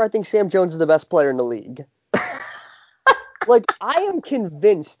times where I think Sam Jones is the best player in the league. Like, I am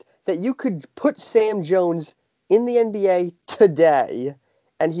convinced that you could put Sam Jones in the NBA today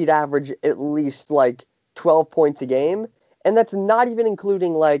and he'd average at least like 12 points a game. And that's not even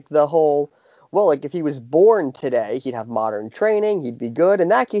including like the whole, well, like if he was born today, he'd have modern training, he'd be good. In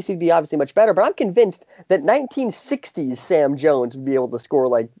that case, he'd be obviously much better. But I'm convinced that 1960s Sam Jones would be able to score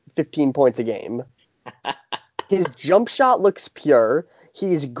like 15 points a game. His jump shot looks pure.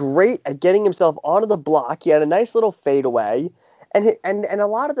 He's great at getting himself onto the block. He had a nice little fadeaway. And a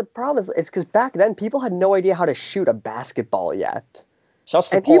lot of the problem is because back then people had no idea how to shoot a basketball yet.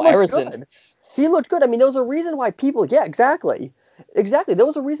 Shouts to Paul Harrison. Good. He looked good. I mean, there was a reason why people, yeah, exactly. There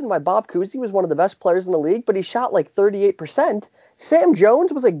was a reason why Bob Cousy was one of the best players in the league, but he shot like 38%. Sam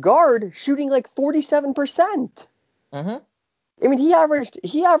Jones was a guard shooting like 47%. Mm-hmm. I mean, he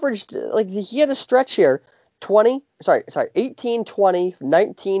averaged, like, he had a stretch here, 18, 20,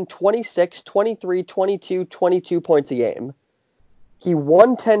 19, 26, 23, 22, 22 points a game. He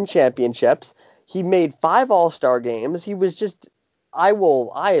won 10 championships. He made 5 All-Star games. He was just, I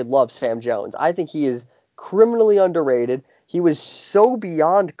love Sam Jones. I think he is criminally underrated. He was so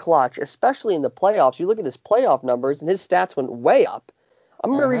beyond clutch, especially in the playoffs. You look at his playoff numbers, and his stats went way up.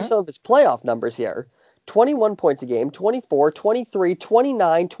 I'm going to read some of his playoff numbers here. 21 points a game, 24, 23,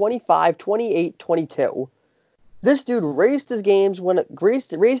 29, 25, 28, 22. This dude raised his games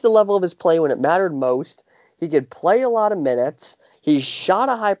raised the level of his play when it mattered most. He could play a lot of minutes. He shot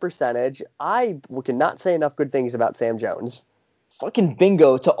a high percentage. I cannot say enough good things about Sam Jones. Fucking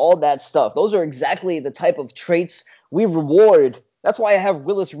bingo to all that stuff. Those are exactly the type of traits we reward. That's why I have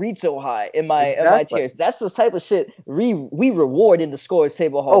Willis Reed so high in my tiers. That's the type of shit we reward in the Scores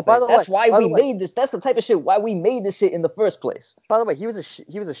Table Hall of Fame. That's why we made this. That's the type of shit why we made this shit in the first place. By the way, he was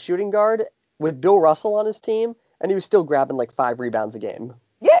a shooting guard with Bill Russell on his team, and he was still grabbing like 5 rebounds a game.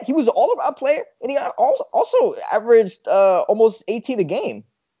 Yeah, he was an all-around player, and he also averaged almost 18 a game.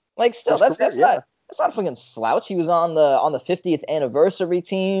 Like, still, that's not a fucking slouch. He was on the 50th anniversary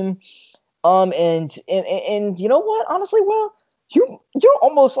team. And you know what? Honestly, well, you're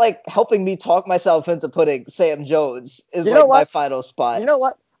almost like helping me talk myself into putting Sam Jones is my final spot. You know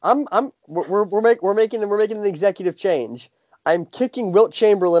what? We're making an executive change. I'm kicking Wilt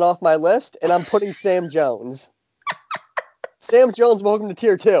Chamberlain off my list, and I'm putting Sam Jones. Sam Jones, welcome to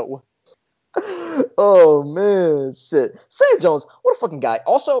tier 2. Oh man, shit. Sam Jones, what a fucking guy.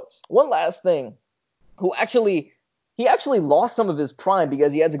 Also, one last thing, he actually lost some of his prime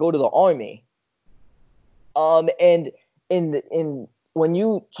because he had to go to the army. And when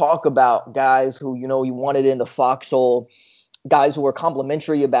you talk about guys who, you wanted in the foxhole, guys who are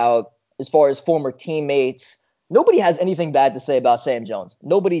complimentary about as far as former teammates, nobody has anything bad to say about Sam Jones.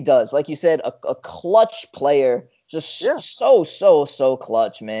 Nobody does. Like you said, a clutch player, Just Yeah. so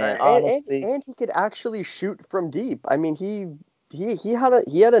clutch, man. Honestly. And he could actually shoot from deep. I mean, he had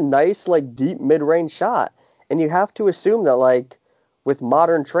a nice like deep mid-range shot, and you have to assume that like with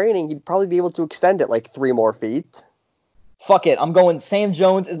modern training, he'd probably be able to extend it like 3 more feet. Fuck it. I'm going Sam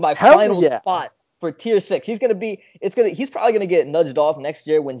Jones is my Hell final yeah. spot for tier 6. He's probably gonna get nudged off next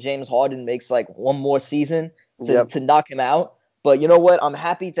year when James Harden makes like one more season Yep. to knock him out. But you know what? I'm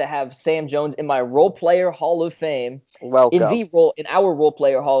happy to have Sam Jones in my role player Hall of Fame, Welcome. in our role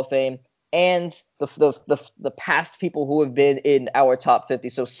player Hall of Fame, and the past people who have been in our top 50.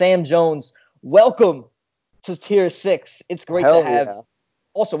 So Sam Jones, welcome to tier 6. It's great to Hell have. yeah.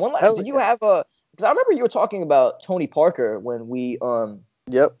 Also, one last. Hell Did you yeah. have a? Because I remember you were talking about Tony Parker when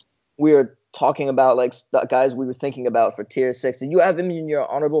Yep. we were talking about like guys we were thinking about for tier 6. Did you have him in your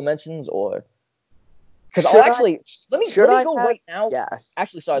honorable mentions or? Because I'll actually let me go have? right now. Yes.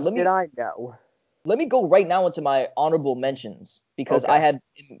 Actually, sorry. Did I know? Let me go right now into my honorable mentions because Okay.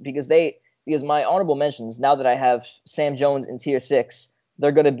 because my honorable mentions, now that I have Sam Jones in tier 6,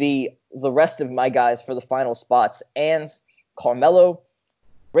 they're going to be the rest of my guys for the final spots. And Carmelo,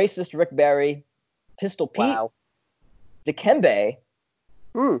 Racist Rick Barry, Pistol Pete, Wow. Dikembe,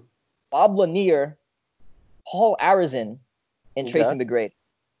 Hmm. Bob Lanier, Paul Arizin, and Tracy Okay. McGrady.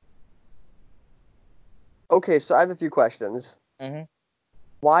 Okay, so I have a few questions. Mm-hmm.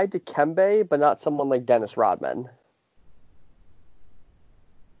 Why Dikembe, but not someone like Dennis Rodman?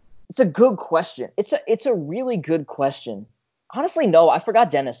 It's a good question. It's a really good question. Honestly, no, I forgot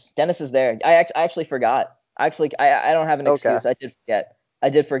Dennis. Dennis is there. I actually forgot. I don't have an Okay. excuse. I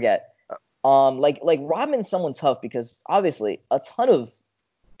did forget. Like Rodman's someone tough because obviously a ton of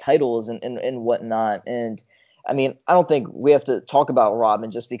titles and whatnot. And I mean, I don't think we have to talk about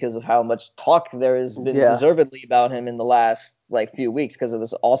Rodman just because of how much talk there has been Yeah. deservedly about him in the last like few weeks because of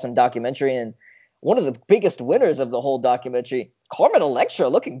this awesome documentary. And one of the biggest winners of the whole documentary, Carmen Electra,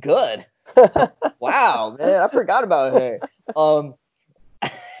 looking good. Wow, man, I forgot about her. Um, She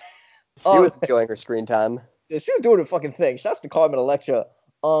um, was enjoying her screen time. she was doing her fucking thing. Shouts to Carmen Electra.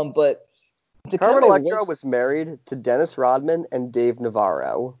 But Carmen Dikembe Electra was was married to Dennis Rodman and Dave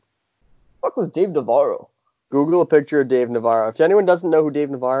Navarro. fuck was Dave Navarro. Google a picture of Dave Navarro. If anyone doesn't know who Dave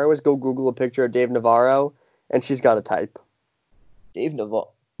Navarro is, go Google a picture of Dave Navarro, and she's got a type. Dave Navarro.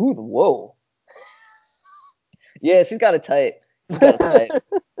 Whoa. Yeah, she's got a type. She's got a type.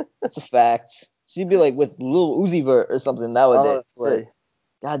 That's a fact. She'd be like with Lil Uzi Vert or something nowadays. Shit. Honestly.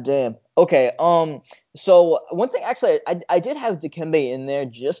 God damn. Okay. So one thing, actually, I did have Dikembe in there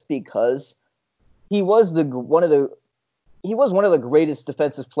just because he was one of the greatest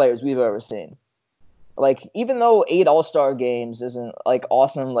defensive players we've ever seen. Like, even though 8 All-Star games isn't like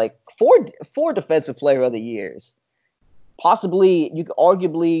awesome, like four defensive player of the years, possibly you could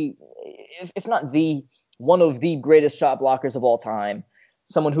arguably, if not the one of the greatest shot blockers of all time,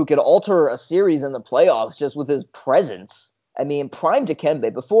 someone who could alter a series in the playoffs just with his presence. I mean, prime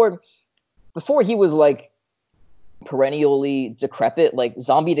Dikembe before he was like perennially decrepit. Like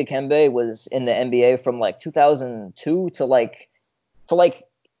Zombie Dikembe was in the NBA from like 2002 to like for like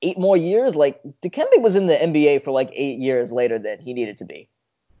 8 more years. Like Dikembe was in the NBA for like 8 years later than he needed to be.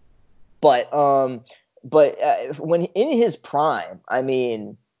 But when in his prime, I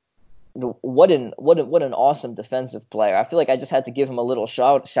mean, what an awesome defensive player. I feel like I just had to give him a little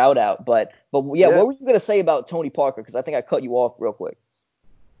shout out. But yeah, Yeah. what were you gonna say about Tony Parker? Because I think I cut you off real quick.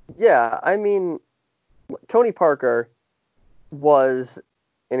 Yeah, I mean, Tony Parker was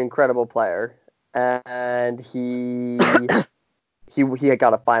an incredible player, and he had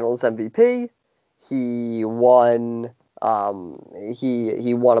got a Finals MVP. He won.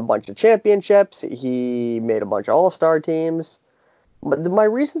 He won a bunch of championships. He made a bunch of All-Star teams. But my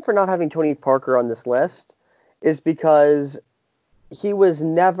reason for not having Tony Parker on this list is because he was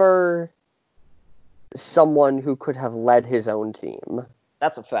never someone who could have led his own team.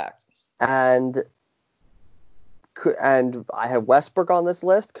 That's a fact. And I have Westbrook on this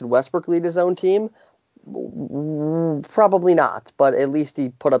list. Could Westbrook lead his own team? Probably not, but at least he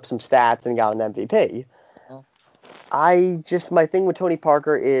put up some stats and got an MVP. My thing with Tony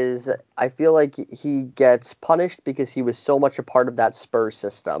Parker is I feel like he gets punished because he was so much a part of that Spurs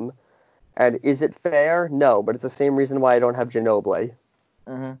system. And is it fair? No, but it's the same reason why I don't have Ginobili.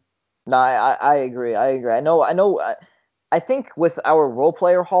 Mm-hmm. No, I agree. I think with our role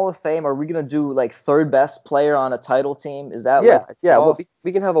player Hall of Fame, are we gonna do like third best player on a title team? Is that like Yeah. Well, off?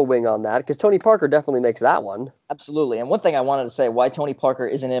 we can have a wing on that because Tony Parker definitely makes that one. Absolutely. And one thing I wanted to say why Tony Parker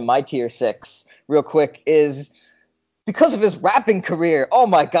isn't in my tier 6 real quick is because of his rapping career. Oh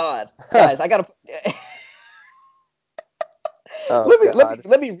my God, guys, I gotta. Oh Let me God.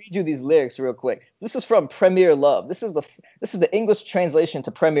 read you these lyrics real quick. This is from Premier Love. This is the English translation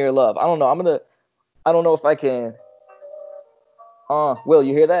to Premier Love. I don't know. I don't know if I can. Will,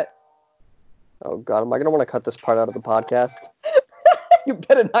 you hear that? Oh God. Am I gonna want to cut this part out of the podcast? You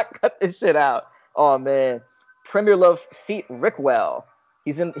better not cut this shit out. Oh man. Premier Love feat Rickwell.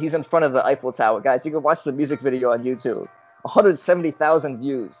 He's in front of the Eiffel Tower, guys. You can watch the music video on YouTube. 170,000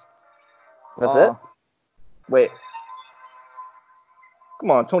 views. That's it. Wait. Come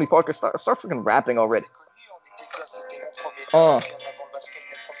on, Tony Parker, start freaking rapping already.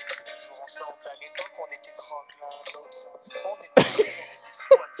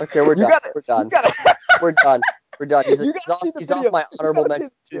 Okay, we're done. We're You done. gotta, We're done. We're done. He's you gotta see the off video. my You honorable gotta see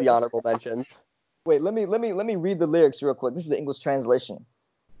mentions the to the video. honorable mentions. Wait, let me read the lyrics real quick. This is the English translation.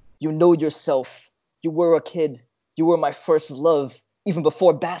 You know yourself. You were a kid. You were my first love, even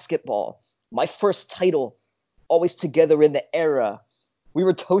before basketball. My first title. Always together in the era. We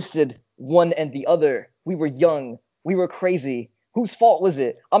were toasted, one and the other. We were young. We were crazy. Whose fault was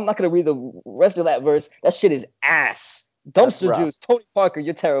it? I'm not gonna read the rest of that verse. That shit is ass. Dumpster juice. Tony Parker,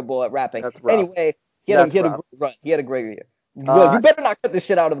 you're terrible at rapping. That's rough. Anyway, he had a great run. He had a great year. Will, you better not cut this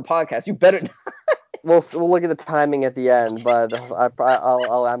shit out of the podcast. You better. We'll look at the timing at the end, but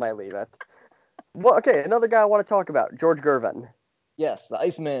I might leave it. Well, okay, another guy I want to talk about, George Gervin. Yes, the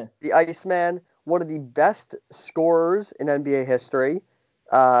Iceman. The Iceman, one of the best scorers in NBA history.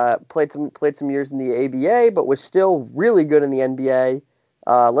 Played some years in the ABA, but was still really good in the NBA.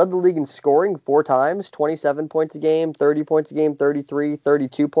 Led the league in scoring 4 times, 27 points a game, 30 points a game, 33,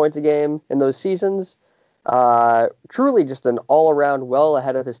 32 points a game in those seasons. Truly just an all-around, well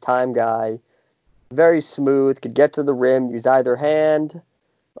ahead of his time guy. Very smooth, could get to the rim, use either hand.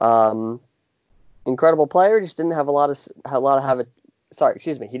 Incredible player, just didn't have he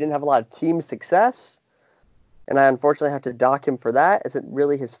didn't have a lot of team success. And I unfortunately have to dock him for that. Is it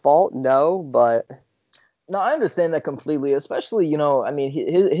really his fault? No, but no, I understand that completely. Especially, I mean,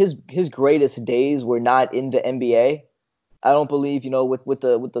 his greatest days were not in the NBA. I don't believe, with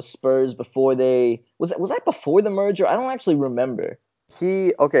the Spurs before they was that before the merger? I don't actually remember.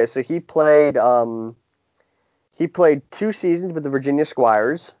 So he played 2 seasons with the Virginia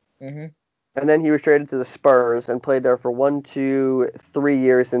Squires, and then he was traded to the Spurs and played there for 1, 2, 3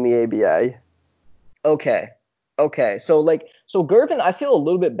 years in the ABA. Okay. So Gervin, I feel a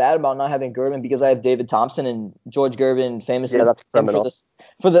little bit bad about not having Gervin because I have David Thompson, and George Gervin famously that's criminal.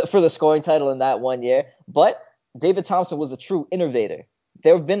 for the scoring title in that one year. But David Thompson was a true innovator.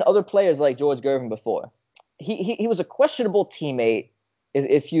 There have been other players like George Gervin before. He was a questionable teammate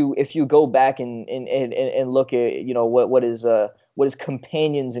if you go back and look at what his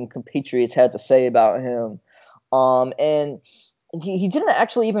companions and compatriots had to say about him. And he didn't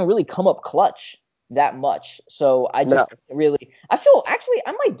actually even really come up clutch that much. So I feel actually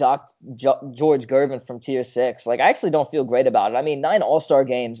I might dock George Gervin from tier 6. Like, I actually don't feel great about it. I mean, 9 All-Star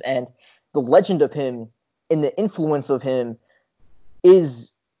games, and the legend of him and the influence of him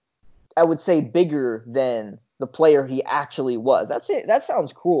is, I would say, bigger than the player he actually was. That's it. That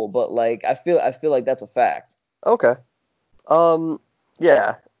sounds cruel, but like I feel like that's a fact. Okay.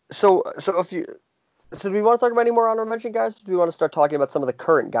 Yeah. So do we want to talk about any more honorable mention guys? Or do we want to start talking about some of the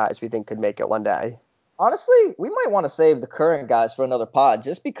current guys we think could make it one day? Honestly, we might want to save the current guys for another pod,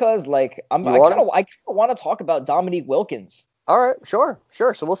 just because like I kind of want to talk about Dominique Wilkins. All right, sure.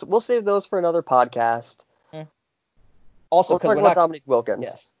 So we'll save those for another podcast. Also, we'll talk about Dominique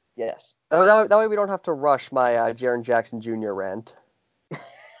Wilkins. Yes. That way we don't have to rush my Jaren Jackson Jr. rant.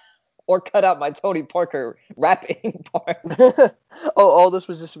 Or cut out my Tony Parker rapping part. All this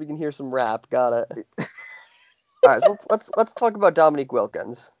was just so we can hear some rap. Got it. All right, so let's talk about Dominique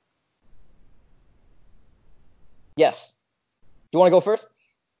Wilkins. Yes. You want to go first?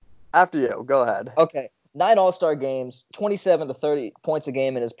 After you. Go ahead. Okay. 9 All-Star games, 27 to 30 points a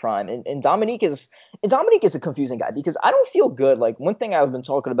game in his prime. And Dominique is a confusing guy because I don't feel good. Like, one thing I've been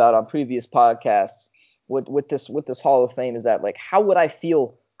talking about on previous podcasts with this Hall of Fame is that, like, how would I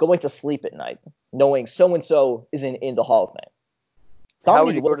feel going to sleep at night knowing so-and-so is in the Hall of Fame? How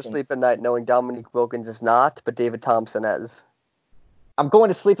would you go to sleep at night knowing Dominique Wilkins is not, but David Thompson is? I'm going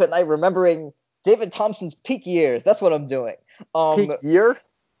to sleep at night remembering David Thompson's peak years. That's what I'm doing. Peak year?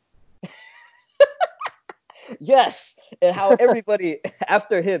 Yes, and how everybody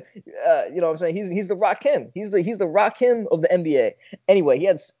after him, what I'm saying, he's the Rakim. He's the Rakim of the NBA. Anyway, he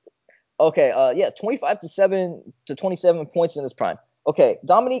had 25 to 27 points in his prime. Okay,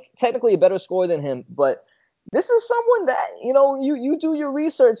 Dominique, technically a better scorer than him, but this is someone that, you do your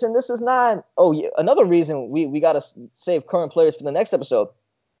research, and this is not. Oh, yeah, another reason we got to save current players for the next episode.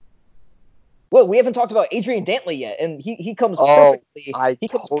 Well, we haven't talked about Adrian Dantley yet, and he comes Oh, perfectly. I He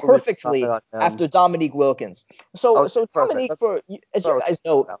comes totally forgot perfectly about him. after Dominique Wilkins. So Okay, so perfect. Dominique, That's for as what I you was guys talking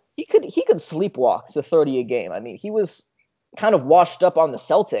know, about. he could sleepwalk to 30 a game. I mean, he was kind of washed up on the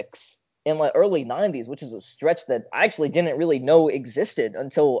Celtics in like early 90s, which is a stretch that I actually didn't really know existed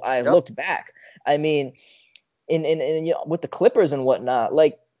until I Yep. looked back. I mean, in with the Clippers and whatnot,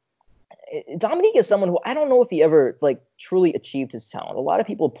 like Dominique is someone who I don't know if he ever like truly achieved his talent. A lot of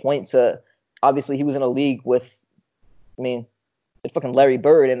people point to obviously he was in a league with, I mean, with fucking Larry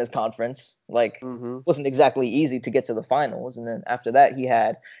Bird in his conference. Like, Mm-hmm. wasn't exactly easy to get to the finals. And then after that, he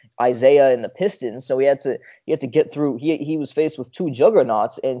had Isaiah and the Pistons. So he had to get through. He was faced with two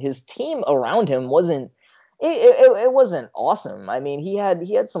juggernauts, and his team around him wasn't. It wasn't awesome. I mean, he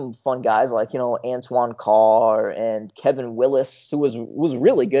had some fun guys like Antoine Carr and Kevin Willis, who was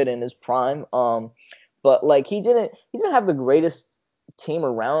really good in his prime. But like he didn't have the greatest team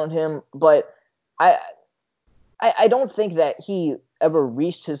around him. But I I don't think that he ever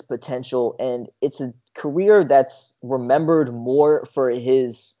reached his potential, and it's a career that's remembered more for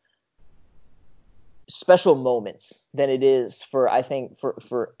his special moments than it is for I think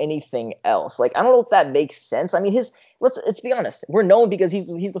for anything else. Like I don't know if that makes sense. I mean, let's be honest. We're known because he's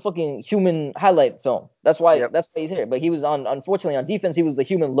the fucking human highlight film. Yep. That's why he's here. But he was unfortunately on defense. He was the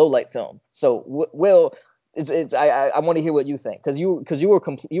human low light film. So Will. I want to hear what you think because you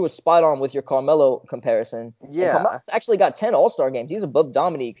were spot on with your Carmelo comparison, and Carmelo's Yeah. actually got 10 All-Star games. He's above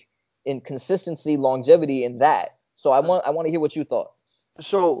Dominique in consistency, longevity, in that. So I want to hear what you thought.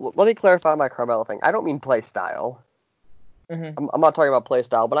 So let me clarify my Carmelo thing. I don't mean play style. Mm-hmm. I'm not talking about play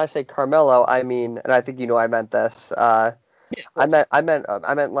style. When I say Carmelo, I mean, and I think I meant this. Yeah, of I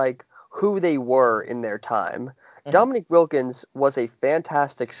course. meant like who they were in their time. Mm-hmm. Dominique Wilkins was a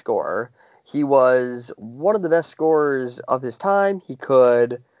fantastic scorer. He was one of the best scorers of his time. He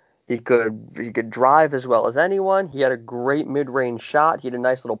could drive as well as anyone. He had a great mid-range shot. He had a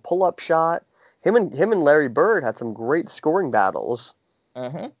nice little pull-up shot. Him and Larry Bird had some great scoring battles.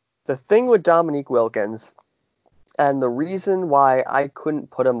 Mm-hmm. The thing with Dominique Wilkins, and the reason why I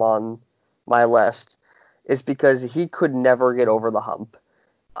couldn't put him on my list, is because he could never get over the hump.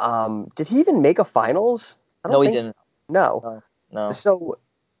 Did he even make a finals? I No, don't he think. didn't. No. No, no. So,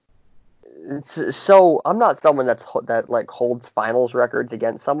 so I'm not someone that like holds finals records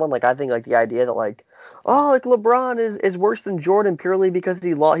against someone. Like I think like the idea that like, oh, like LeBron is worse than Jordan purely because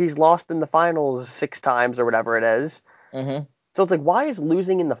he's lost in the finals 6 times or whatever it is. Mm-hmm. So it's like, why is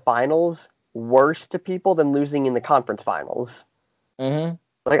losing in the finals worse to people than losing in the conference finals? Mm-hmm.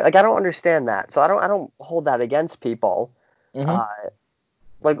 Like I don't understand that. So I don't hold that against people. Mm-hmm. Uh,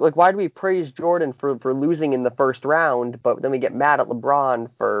 like why do we praise Jordan for losing in the first round, but then we get mad at LeBron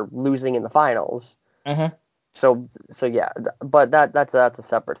for losing in the finals? Mm-hmm. So yeah, but that's a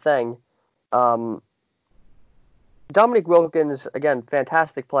separate thing. Um, Dominic Wilkins, again,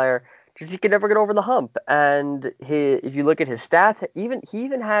 fantastic player. Just he could never get over the hump. And if you look at his stats, he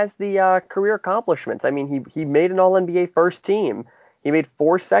even has the career accomplishments. I mean, he made an All NBA first team. He made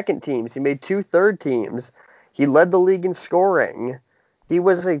 4 second teams. He made 2 third teams. He led the league in scoring. He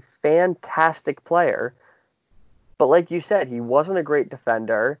was a fantastic player. But like you said, he wasn't a great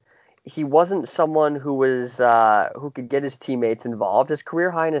defender. He wasn't someone who could get his teammates involved. His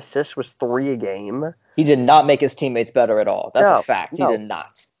career high in assists was 3 a game. He did not make his teammates better at all. That's a No, fact. He did no.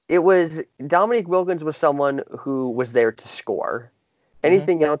 not. It was Dominique Wilkins was someone who was there to score. Mm-hmm.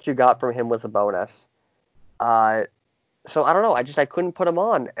 Anything else you got from him was a bonus. Uh, so I don't know. I couldn't put him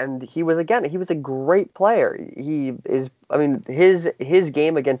on, and he was a great player. He is. I mean, his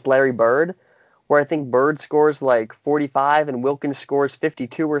game against Larry Bird, where I think Bird scores like 45 and Wilkins scores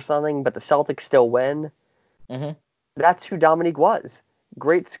 52 or something, but the Celtics still win. Mm-hmm. That's who Dominique was.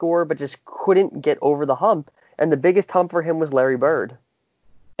 Great scorer, but just couldn't get over the hump. And the biggest hump for him was Larry Bird.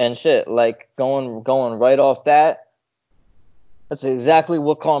 And shit, like going right off that. That's exactly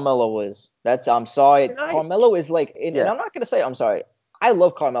what Carmelo is. I'm sorry. And I, Carmelo is like, and yeah, I'm not gonna say I'm sorry. I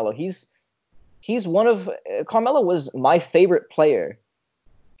love Carmelo. He's one of Carmelo was my favorite player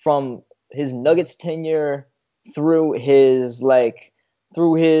from his Nuggets tenure through his game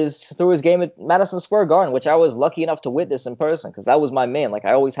at Madison Square Garden, which I was lucky enough to witness in person because that was my man. Like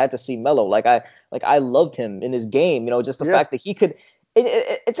I always had to see Melo. I loved him in his game. Just the yeah. fact that he could.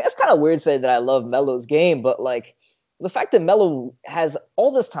 It's kind of weird saying that I love Melo's game, but like the fact that Melo has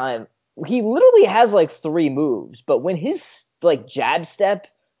all this time, he literally has like 3 moves, but when his like jab step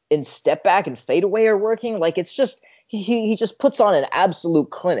and step back and fadeaway are working, like it's just he just puts on an absolute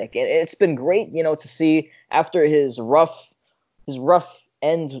clinic, and it's been great, to see after his rough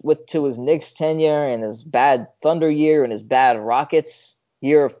end to his Knicks tenure and his bad Thunder year and his bad Rockets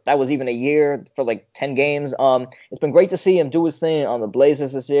year. That was even a year for like 10 games. It's been great to see him do his thing on the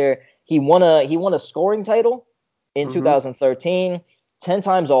Blazers this year. He won a scoring title in 2013, 10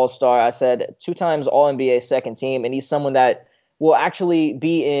 times All-Star. I said 2 times All-NBA second team, and he's someone that will actually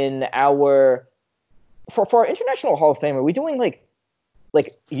be in our for our international Hall of Fame. Are we doing like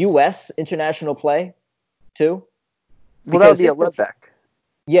U.S. international play too? Well, that would be Olympic.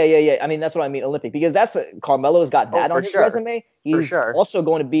 Yeah. I mean, that's what I mean, Olympic, because Carmelo's got that on his resume. He's also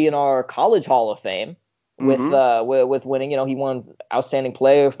going to be in our college Hall of Fame with winning. He won Outstanding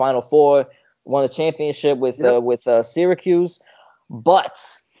Player, Final Four, won the championship with Syracuse, but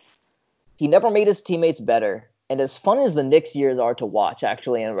he never made his teammates better. And as fun as the Knicks years are to watch,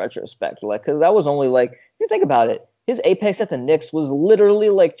 actually, in retrospect, because that was only if you think about it, his apex at the Knicks was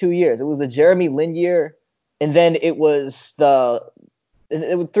literally 2 years. It was the Jeremy Lin year, and then it was 3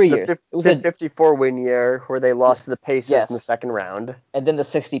 years. It was the 54-win year where they lost to the Pacers in the second round. And then the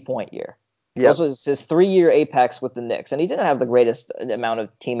 60-point year. Yep. This was his 3-year apex with the Knicks. And he didn't have the greatest amount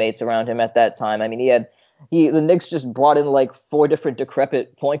of teammates around him at that time. I mean, the Knicks just brought in 4 different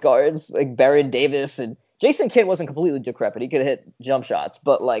decrepit point guards, like Baron Davis. And Jason Kidd wasn't completely decrepit. He could hit jump shots.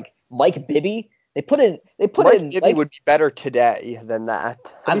 But Mike Bibby, Mike Bibby would be better today than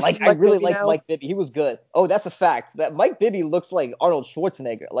that. I really liked Mike Bibby. He was good. Oh, that's a fact. That Mike Bibby looks like Arnold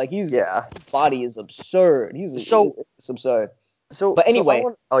Schwarzenegger. His body is absurd. It's absurd. But anyway.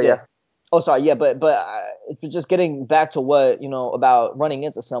 Oh, sorry. Yeah, but just getting back to what about running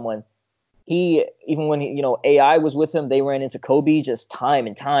into someone. Even when AI was with him, they ran into Kobe just time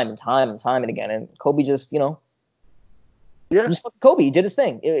and again, and Kobe just just Kobe did his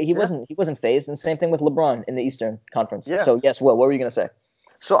thing. He wasn't phased, and same thing with LeBron in the Eastern Conference. Yeah. So yes, Will, what were you gonna say?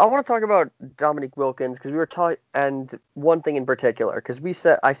 So I want to talk about Dominique Wilkins because we were talking, and one thing in particular, because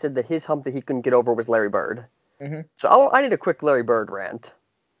I said that his hump that he couldn't get over was Larry Bird. Mm-hmm. So I need a quick Larry Bird rant.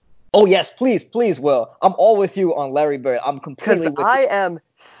 Oh yes, please, Will. I'm all with you on Larry Bird. I'm completely with you. I am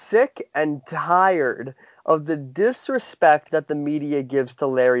sick and tired of the disrespect that the media gives to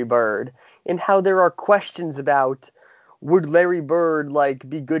Larry Bird, and how there are questions about, would Larry Bird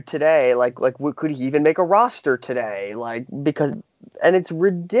be good today? Could he even make a roster today? And it's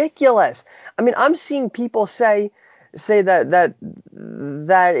ridiculous. I mean, I'm seeing people say that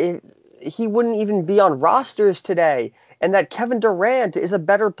he wouldn't even be on rosters today, and that Kevin Durant is a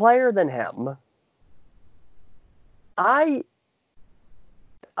better player than him. I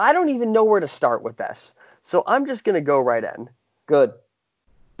don't even know where to start with this, so I'm just gonna go right in. Good.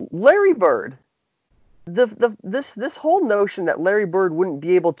 Larry Bird. This whole notion that Larry Bird wouldn't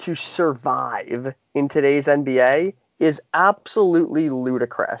be able to survive in today's NBA is absolutely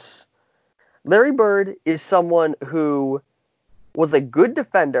ludicrous. Larry Bird is someone who was a good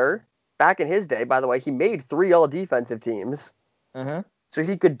defender back in his day. By the way, he made 3 all-defensive teams, so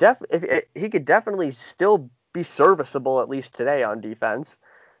he could definitely still be serviceable at least today on defense.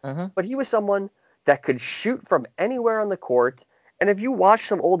 But he was someone that could shoot from anywhere on the court. And if you watch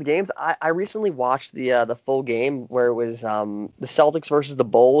some old games, I recently watched the full game where it was the Celtics versus the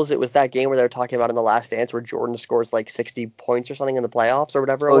Bulls. It was that game where they were talking about in The Last Dance where Jordan scores 60 points or something in the playoffs or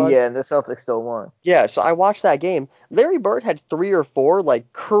whatever it was. Oh, yeah, and the Celtics still won. Yeah, so I watched that game. Larry Bird had 3 or 4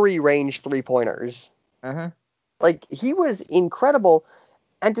 Curry range 3-pointers. He was incredible.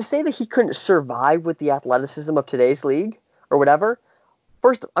 And to say that he couldn't survive with the athleticism of today's league or whatever,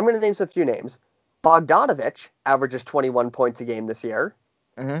 first, I'm going to name a few names. Bogdanovich averages 21 points a game this year.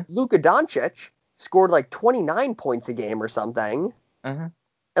 Luka Doncic scored 29 points a game or something. And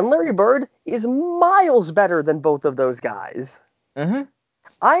Larry Bird is miles better than both of those guys. I'm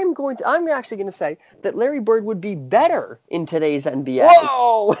actually going to say that Larry Bird would be better in today's NBA.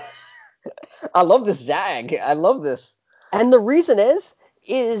 Whoa! I love this zag. I love this. And the reason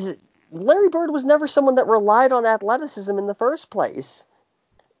is Larry Bird was never someone that relied on athleticism in the first place.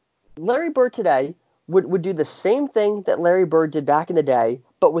 Larry Bird today would do the same thing that Larry Bird did back in the day,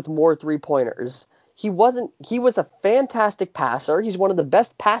 but with more 3-pointers. He was a fantastic passer. He's one of the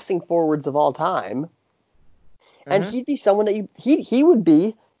best passing forwards of all time. And he'd be someone that he would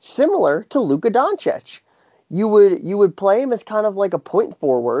be similar to Luka Doncic. You would play him as kind of like a point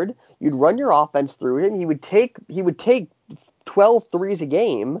forward. You'd run your offense through him. He would take 12 threes a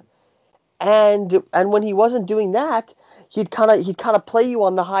game. And when he wasn't doing that, he'd kind of play you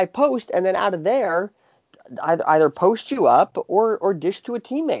on the high post, and then out of there, either post you up or dish to a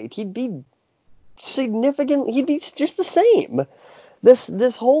teammate. He'd be significant. He'd be just the same.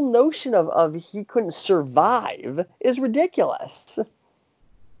 This whole notion of he couldn't survive is ridiculous.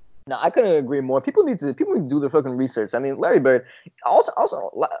 No, I couldn't agree more. People need to do their fucking research. I mean, Larry Bird.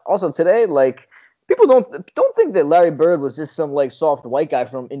 Also today, people don't think that Larry Bird was just some like soft white guy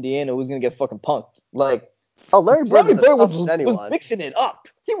from Indiana who was gonna get fucking punked. Like, Larry Bird Larry was as Bird tough as was anyone. mixing it up.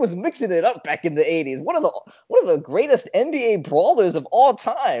 He was mixing it up back in the 80s. One of the greatest NBA brawlers of all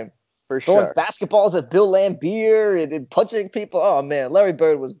time. For Throwing sure. basketballs at Bill Laimbeer and punching people. Oh man, Larry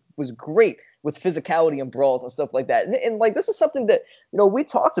Bird was great with physicality and brawls and stuff like that. And like this is something that we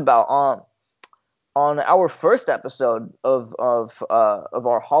talked about on our first episode of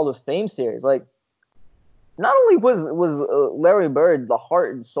our Hall of Fame series. Like, not only was Larry Bird the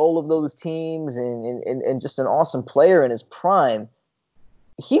heart and soul of those teams and just an awesome player in his prime,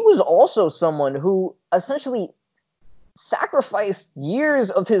 he was also someone who essentially sacrificed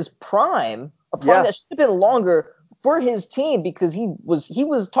years of his prime, a prime that should have been longer, for his team, because he was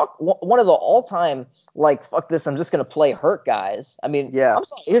one of the all-time, like, fuck this, I'm just gonna play hurt guys. I mean, I'm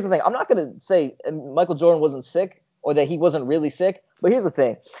sorry, here's the thing, I'm not gonna say Michael Jordan wasn't sick or that he wasn't really sick, but here's the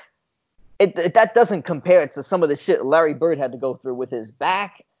thing, that doesn't compare to some of the shit Larry Bird had to go through with his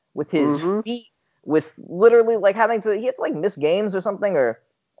back, with his feet, with literally like he had to like miss games or something, or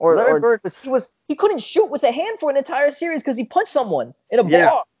Bird, he couldn't shoot with a hand for an entire series because he punched someone in a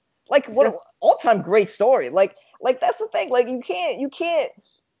bar. Like, what an all-time great story. Like that's the thing. Like, you can't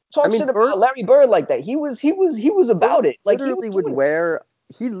talk shit about Larry Bird like that. He was about it. Like,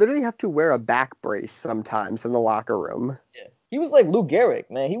 he literally have to wear a back brace sometimes in the locker room. Yeah. He was like Lou Gehrig,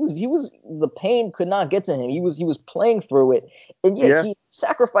 man. He was the pain could not get to him. He was playing through it. And he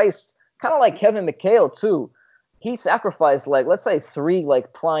sacrificed, kind of like Kevin McHale too. He sacrificed, like, let's say 3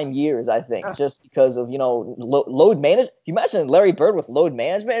 like prime years, I think, just because of load management. You imagine Larry Bird with load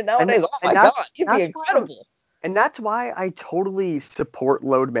management nowadays? Oh my God, he'd be incredible. And that's why I totally support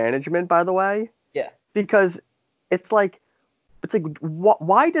load management, by the way. Yeah. Because it's like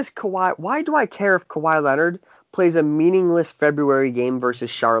why do I care if Kawhi Leonard plays a meaningless February game versus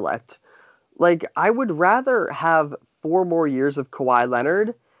Charlotte? Like, I would rather have 4 more years of Kawhi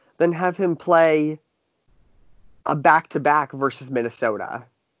Leonard than have him play a back-to-back versus Minnesota.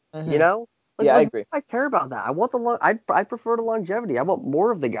 Mm-hmm. You know? I agree. I care about that. I want I prefer the longevity. I want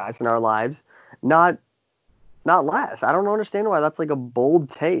more of the guys in our lives, not less. I don't understand why that's like a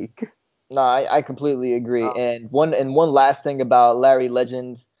bold take. No, I completely agree. And one last thing about Larry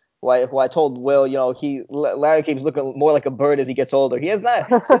Legend, who I told Will, Larry keeps looking more like a bird as he gets older. He has not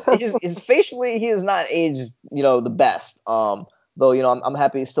his facially, he has not aged the best. Though I'm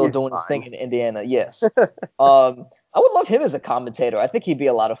happy he's still doing his thing in Indiana. Yes. I would love him as a commentator. I think he'd be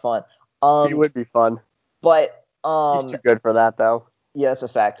a lot of fun. He would be fun. But he's too good for that, though. Yeah, that's a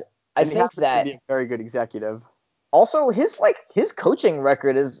fact. I think that he'd be a very good executive. Also, his coaching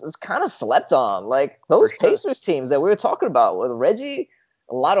record is kind of slept on. Like, those Pacers teams that we were talking about with Reggie,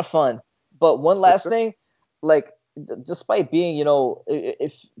 a lot of fun. But one last thing, like, despite being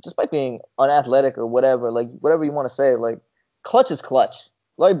despite being unathletic or whatever, like, whatever you want to say, like, clutch is clutch.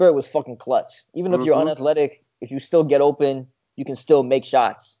 Larry Bird was fucking clutch. Even if you're unathletic, if you still get open, you can still make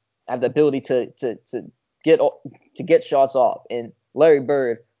shots. Have the ability to get shots off. And Larry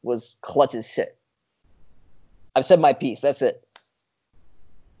Bird was clutch as shit. I've said my piece. That's it.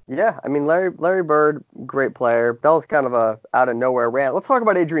 Yeah, I mean, Larry Bird, great player. That was kind of a out of nowhere rant. Let's talk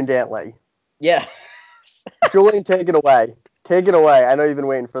about Adrian Dantley. Yeah. Julien, take it away. Take it away. I know you've been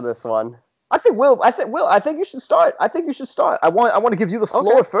waiting for this one. I think you should start. I want to give you the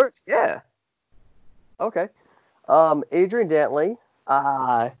floor first. Yeah. Okay. Adrian Dantley.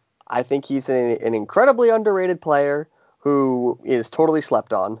 I think he's an incredibly underrated player who is totally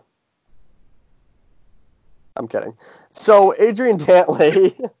slept on. I'm kidding. So, Adrian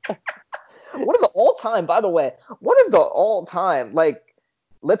Dantley. One of the all-time, by the way, like,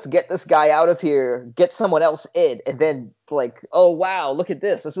 let's get this guy out of here, get someone else in, and then, like, oh, wow, look at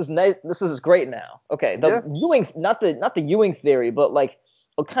this. This is nice. This is great now. Okay, Ewing, not the Ewing theory, but, like,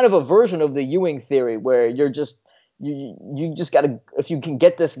 a kind of a version of the Ewing theory where you're just, you just got to, if you can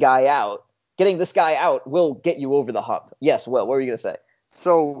get this guy out, getting this guy out will get you over the hump. Yes, Will, what were you going to say?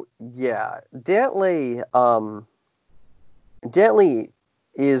 So, yeah, Dantley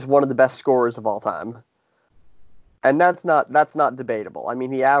is one of the best scorers of all time. And that's not debatable. I mean,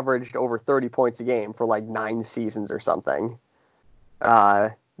 he averaged over 30 points a game for like 9 seasons or something.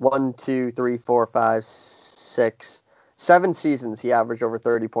 1, 2, 3, 4, 5, 6, 7 seasons he averaged over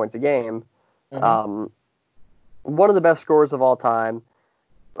 30 points a game. Mm-hmm. One of the best scorers of all time.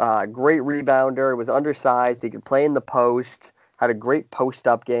 Great rebounder, was undersized, he could play in the post. Had a great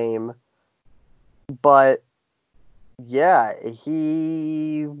post-up game. But, yeah,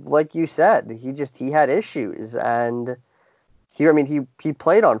 he, like you said, he had issues. And, he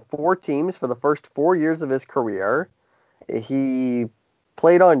played on 4 teams for the first 4 years of his career. He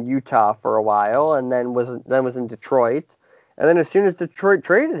played on Utah for a while, and then was in Detroit. And then as soon as Detroit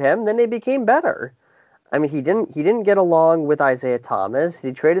traded him, then they became better. I mean, he didn't get along with Isaiah Thomas.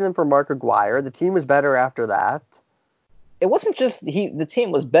 He traded him for Mark Aguirre. The team was better after that. It wasn't just the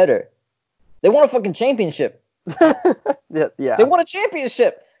team was better. They won a fucking championship. Yeah. They won a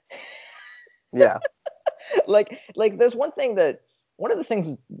championship. Yeah. like there's one of the things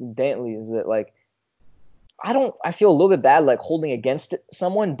with Dantley is that like I feel a little bit bad like holding against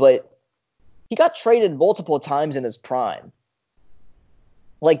someone, but he got traded multiple times in his prime.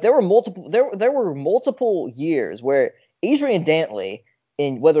 Like there were multiple years where Adrian Dantley,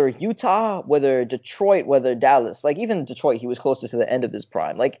 in whether Utah, whether Detroit, whether Dallas, like even Detroit, he was closer to the end of his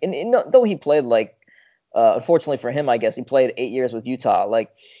prime. Like though he played like unfortunately for him, I guess he played 8 years with Utah.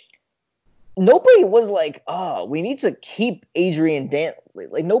 Like nobody was like, oh, we need to keep Adrian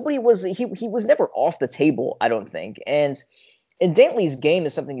Dantley. Like nobody was he was never off the table, I don't think. And Dantley's game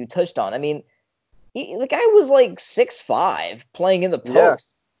is something you touched on. I mean, the guy was like 6'5", playing in the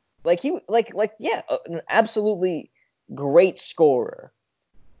post. Yeah. Like he yeah, an absolutely great scorer.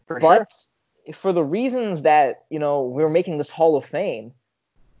 Sure. For the reasons that, we were making this Hall of Fame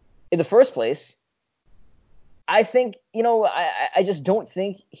in the first place, I think, I just don't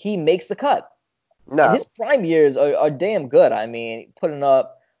think he makes the cut. No. And his prime years are damn good. I mean, putting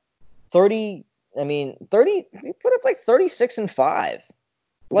up 30, he put up like 36 and 5.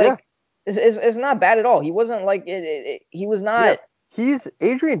 Like, Yeah. it's not bad at all. He wasn't like, he was not. Yeah. He's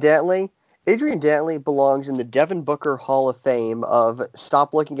Adrian Dantley. Adrian Dantley belongs in the Devin Booker Hall of Fame of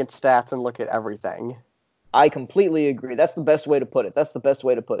stop looking at stats and look at everything. I completely agree. That's the best way to put it.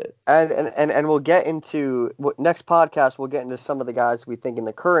 And we'll get into next podcast. We'll get into some of the guys we think in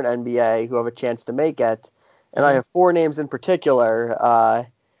the current NBA who have a chance to make it. And I have 4 names in particular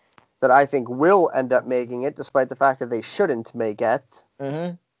that I think will end up making it, despite the fact that they shouldn't make it.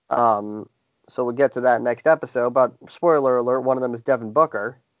 Mm-hmm. So we'll get to that next episode. But spoiler alert, one of them is Devin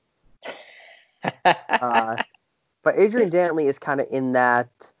Booker. But Adrian Dantley is kind of in that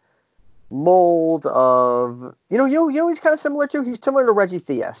mold of, he's kind of similar to, he's similar to Reggie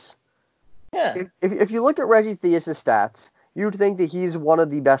Theus. Yeah. If you look at Reggie Theus' stats, you'd think that he's one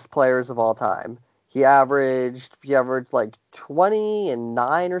of the best players of all time. He averaged like 20 and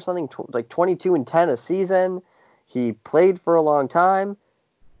 9 or something, like 22 and 10 a season. He played for a long time,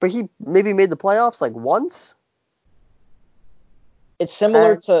 but he maybe made the playoffs like once. It's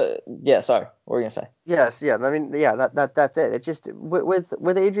similar to, yeah, sorry, what were you going to say? Yes, yeah, I mean, yeah, that's it. It just,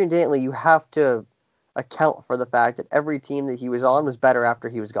 with Adrian Dantley, you have to account for the fact that every team that he was on was better after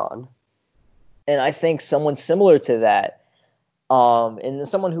he was gone. And I think someone similar to that, and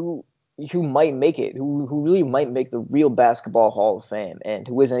someone who might make it, who really might make the real basketball Hall of Fame, and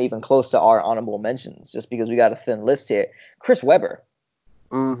who isn't even close to our honorable mentions, just because we got a thin list here, Chris Webber,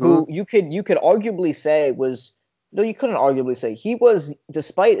 who you could arguably say was, no, you couldn't arguably say he was,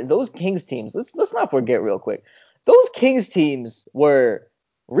 despite those Kings teams. Let's not forget real quick, those Kings teams were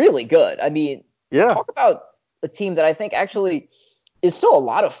really good. I mean, yeah, talk about a team that I think actually is still a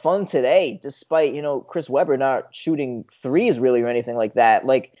lot of fun today, despite Chris Webber not shooting threes really or anything like that.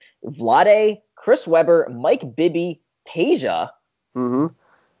 Like Vlade, Chris Webber, Mike Bibby, Peja,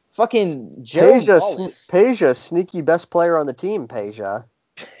 fucking Gerald Wallace. Peja, sneaky best player on the team, Peja.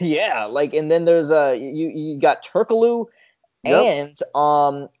 Yeah, like, and then there's you got Turkoglu and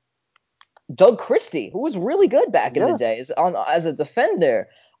Doug Christie, who was really good back in the day as a defender.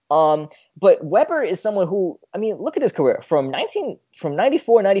 But Webber is someone who, I mean, look at his career from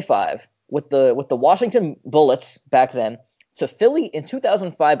 94-95 with the Washington Bullets back then to Philly in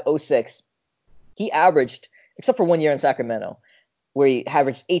 2005-06. He averaged, except for 1 year in Sacramento, where he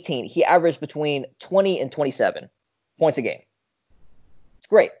averaged 18, he averaged between 20 and 27 points a game. It's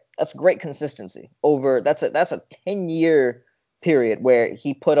great. That's great consistency over. That's a 10-year period where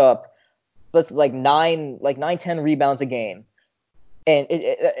he put up, let's like 10 rebounds a game, and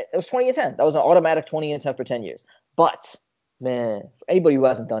it was 20 and 10. That was an automatic 20 and 10 for 10 years. But man, for anybody who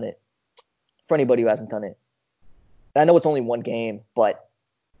hasn't done it, and I know it's only one game, but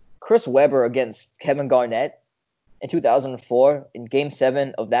Chris Webber against Kevin Garnett in 2004 in Game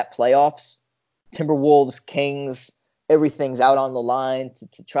 7 of that playoffs, Timberwolves, Kings. Everything's out on the line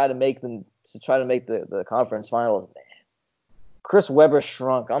to try to make the conference finals. Man, Chris Webber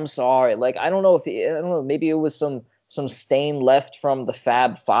shrunk. I'm sorry. Like I don't know. Maybe it was some stain left from the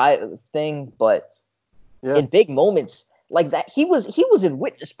Fab Five thing, but in big moments like that, he was in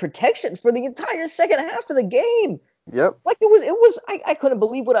witness protection for the entire second half of the game. Yep. Like it was. I couldn't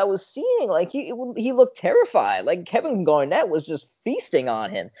believe what I was seeing. Like he looked terrified. Like Kevin Garnett was just feasting on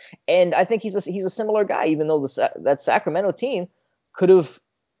him. And I think he's a similar guy. Even though that Sacramento team could have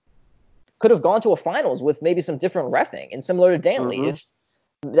gone to a finals with maybe some different reffing, and similar to Dantley, Mm-hmm. if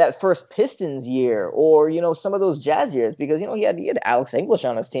that first Pistons year, or some of those Jazz years, because he had Alex English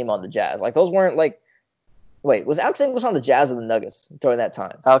on his team on the Jazz. Like, those weren't like, wait, was Alex English on the Jazz or the Nuggets during that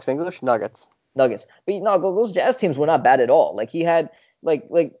time? Alex English, Nuggets. But no, those Jazz teams were not bad at all. Like, he had like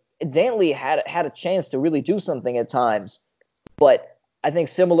Dantley had a chance to really do something at times, but I think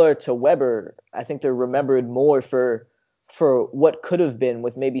similar to Weber, I think they're remembered more for what could have been,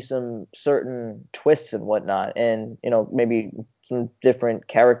 with maybe some certain twists and whatnot, and maybe some different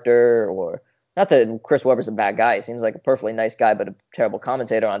character. Or not that Chris Webber's a bad guy; he seems like a perfectly nice guy, but a terrible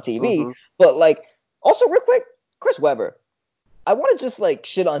commentator on TV. Mm-hmm. But like, also real quick, Chris Webber, I want to just like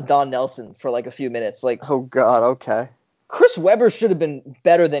shit on Don Nelson for like a few minutes. Like, Oh God, okay. Chris Webber should have been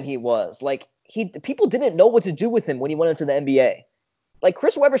better than he was. Like, people didn't know what to do with him when he went into the NBA. Like,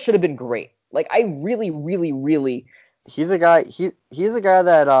 Chris Webber should have been great. Like, I really, really, really. He's a guy. He's a guy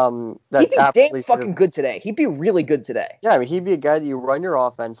that He'd be absolutely damn fucking good today. He'd be really good today. Yeah, I mean, he'd be a guy that you run your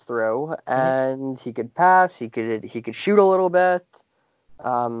offense through, and he could pass. He could shoot a little bit.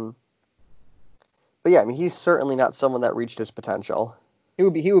 But yeah, I mean, he's certainly not someone that reached his potential. He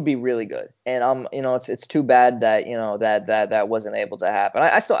would be really good. And it's too bad that that wasn't able to happen.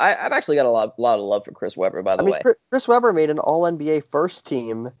 I've actually got a lot of love for Chris Webber, by the way. Chris Webber made an All NBA first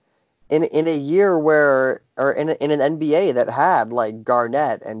team in a year where, or in an NBA that had like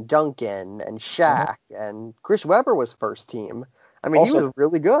Garnett and Duncan and Shaq, and Chris Webber was first team. I mean, he was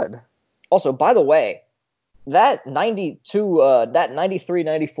really good. Also, by the way, that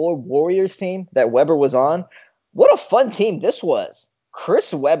 93-94 Warriors team that Webber was on, what a fun team this was.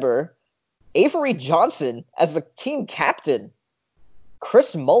 Chris Webber, Avery Johnson as the team captain,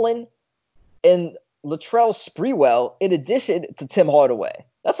 Chris Mullin, and Latrell Sprewell, in addition to Tim Hardaway.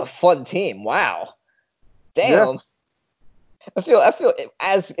 That's a fun team. Wow. Damn. Yeah. I feel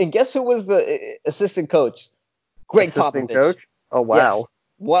and guess who was the assistant coach? Greg Assistant Popovich. coach? Oh, wow. Yes.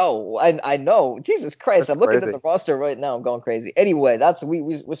 Whoa, I know. Jesus Christ, That's I'm looking crazy. at the roster right now. I'm going crazy. Anyway,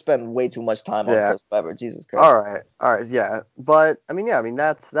 we spend way too much time on Chris Webber. Jesus Christ. All right, yeah. But I mean,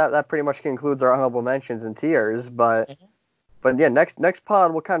 that pretty much concludes our honorable mentions and tiers. But yeah, next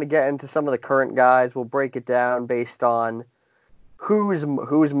pod we'll kind of get into some of the current guys. We'll break it down based on who's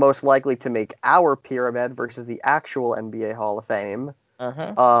most likely to make our pyramid versus the actual NBA Hall of Fame.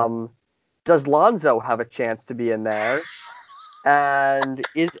 Does Lonzo have a chance to be in there? And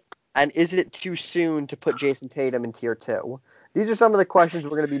is it too soon to put Jason Tatum in tier 2? These are some of the questions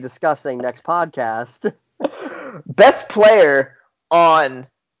we're going to be discussing next podcast. Best player on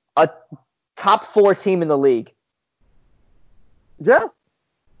a top 4 team in the league. Yeah.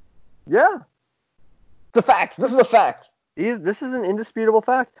 It's a fact. This is a fact. This is an indisputable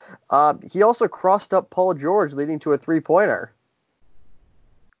fact. He also crossed up Paul George, leading to a 3-pointer.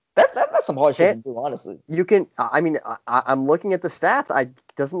 That's some hard shit to do, honestly. You can. I mean, I'm looking at the stats. It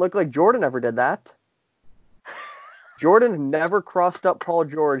doesn't look like Jordan ever did that. Jordan never crossed up Paul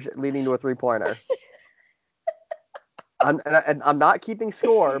George, leading to a 3-pointer. I'm not keeping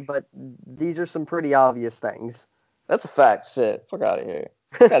score, but these are some pretty obvious things. That's a fact. Shit, fuck out of here.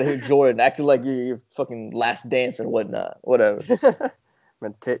 Fuck out of here, Jordan, acting like you're fucking Last Dance and whatnot. Whatever.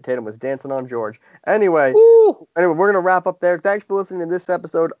 Man, Tatum was dancing on George. Anyway, Woo! we're going to wrap up there. Thanks for listening to this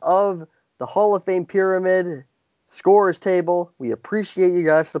episode of the Hall of Fame Pyramid Scorers Table. We appreciate you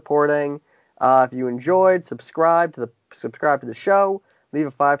guys supporting. If you enjoyed, subscribe to the show. Leave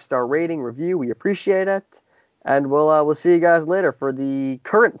a 5-star rating, review. We appreciate it. And we'll see you guys later for the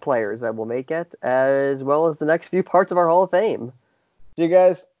current players that will make it, as well as the next few parts of our Hall of Fame. See you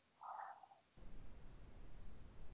guys.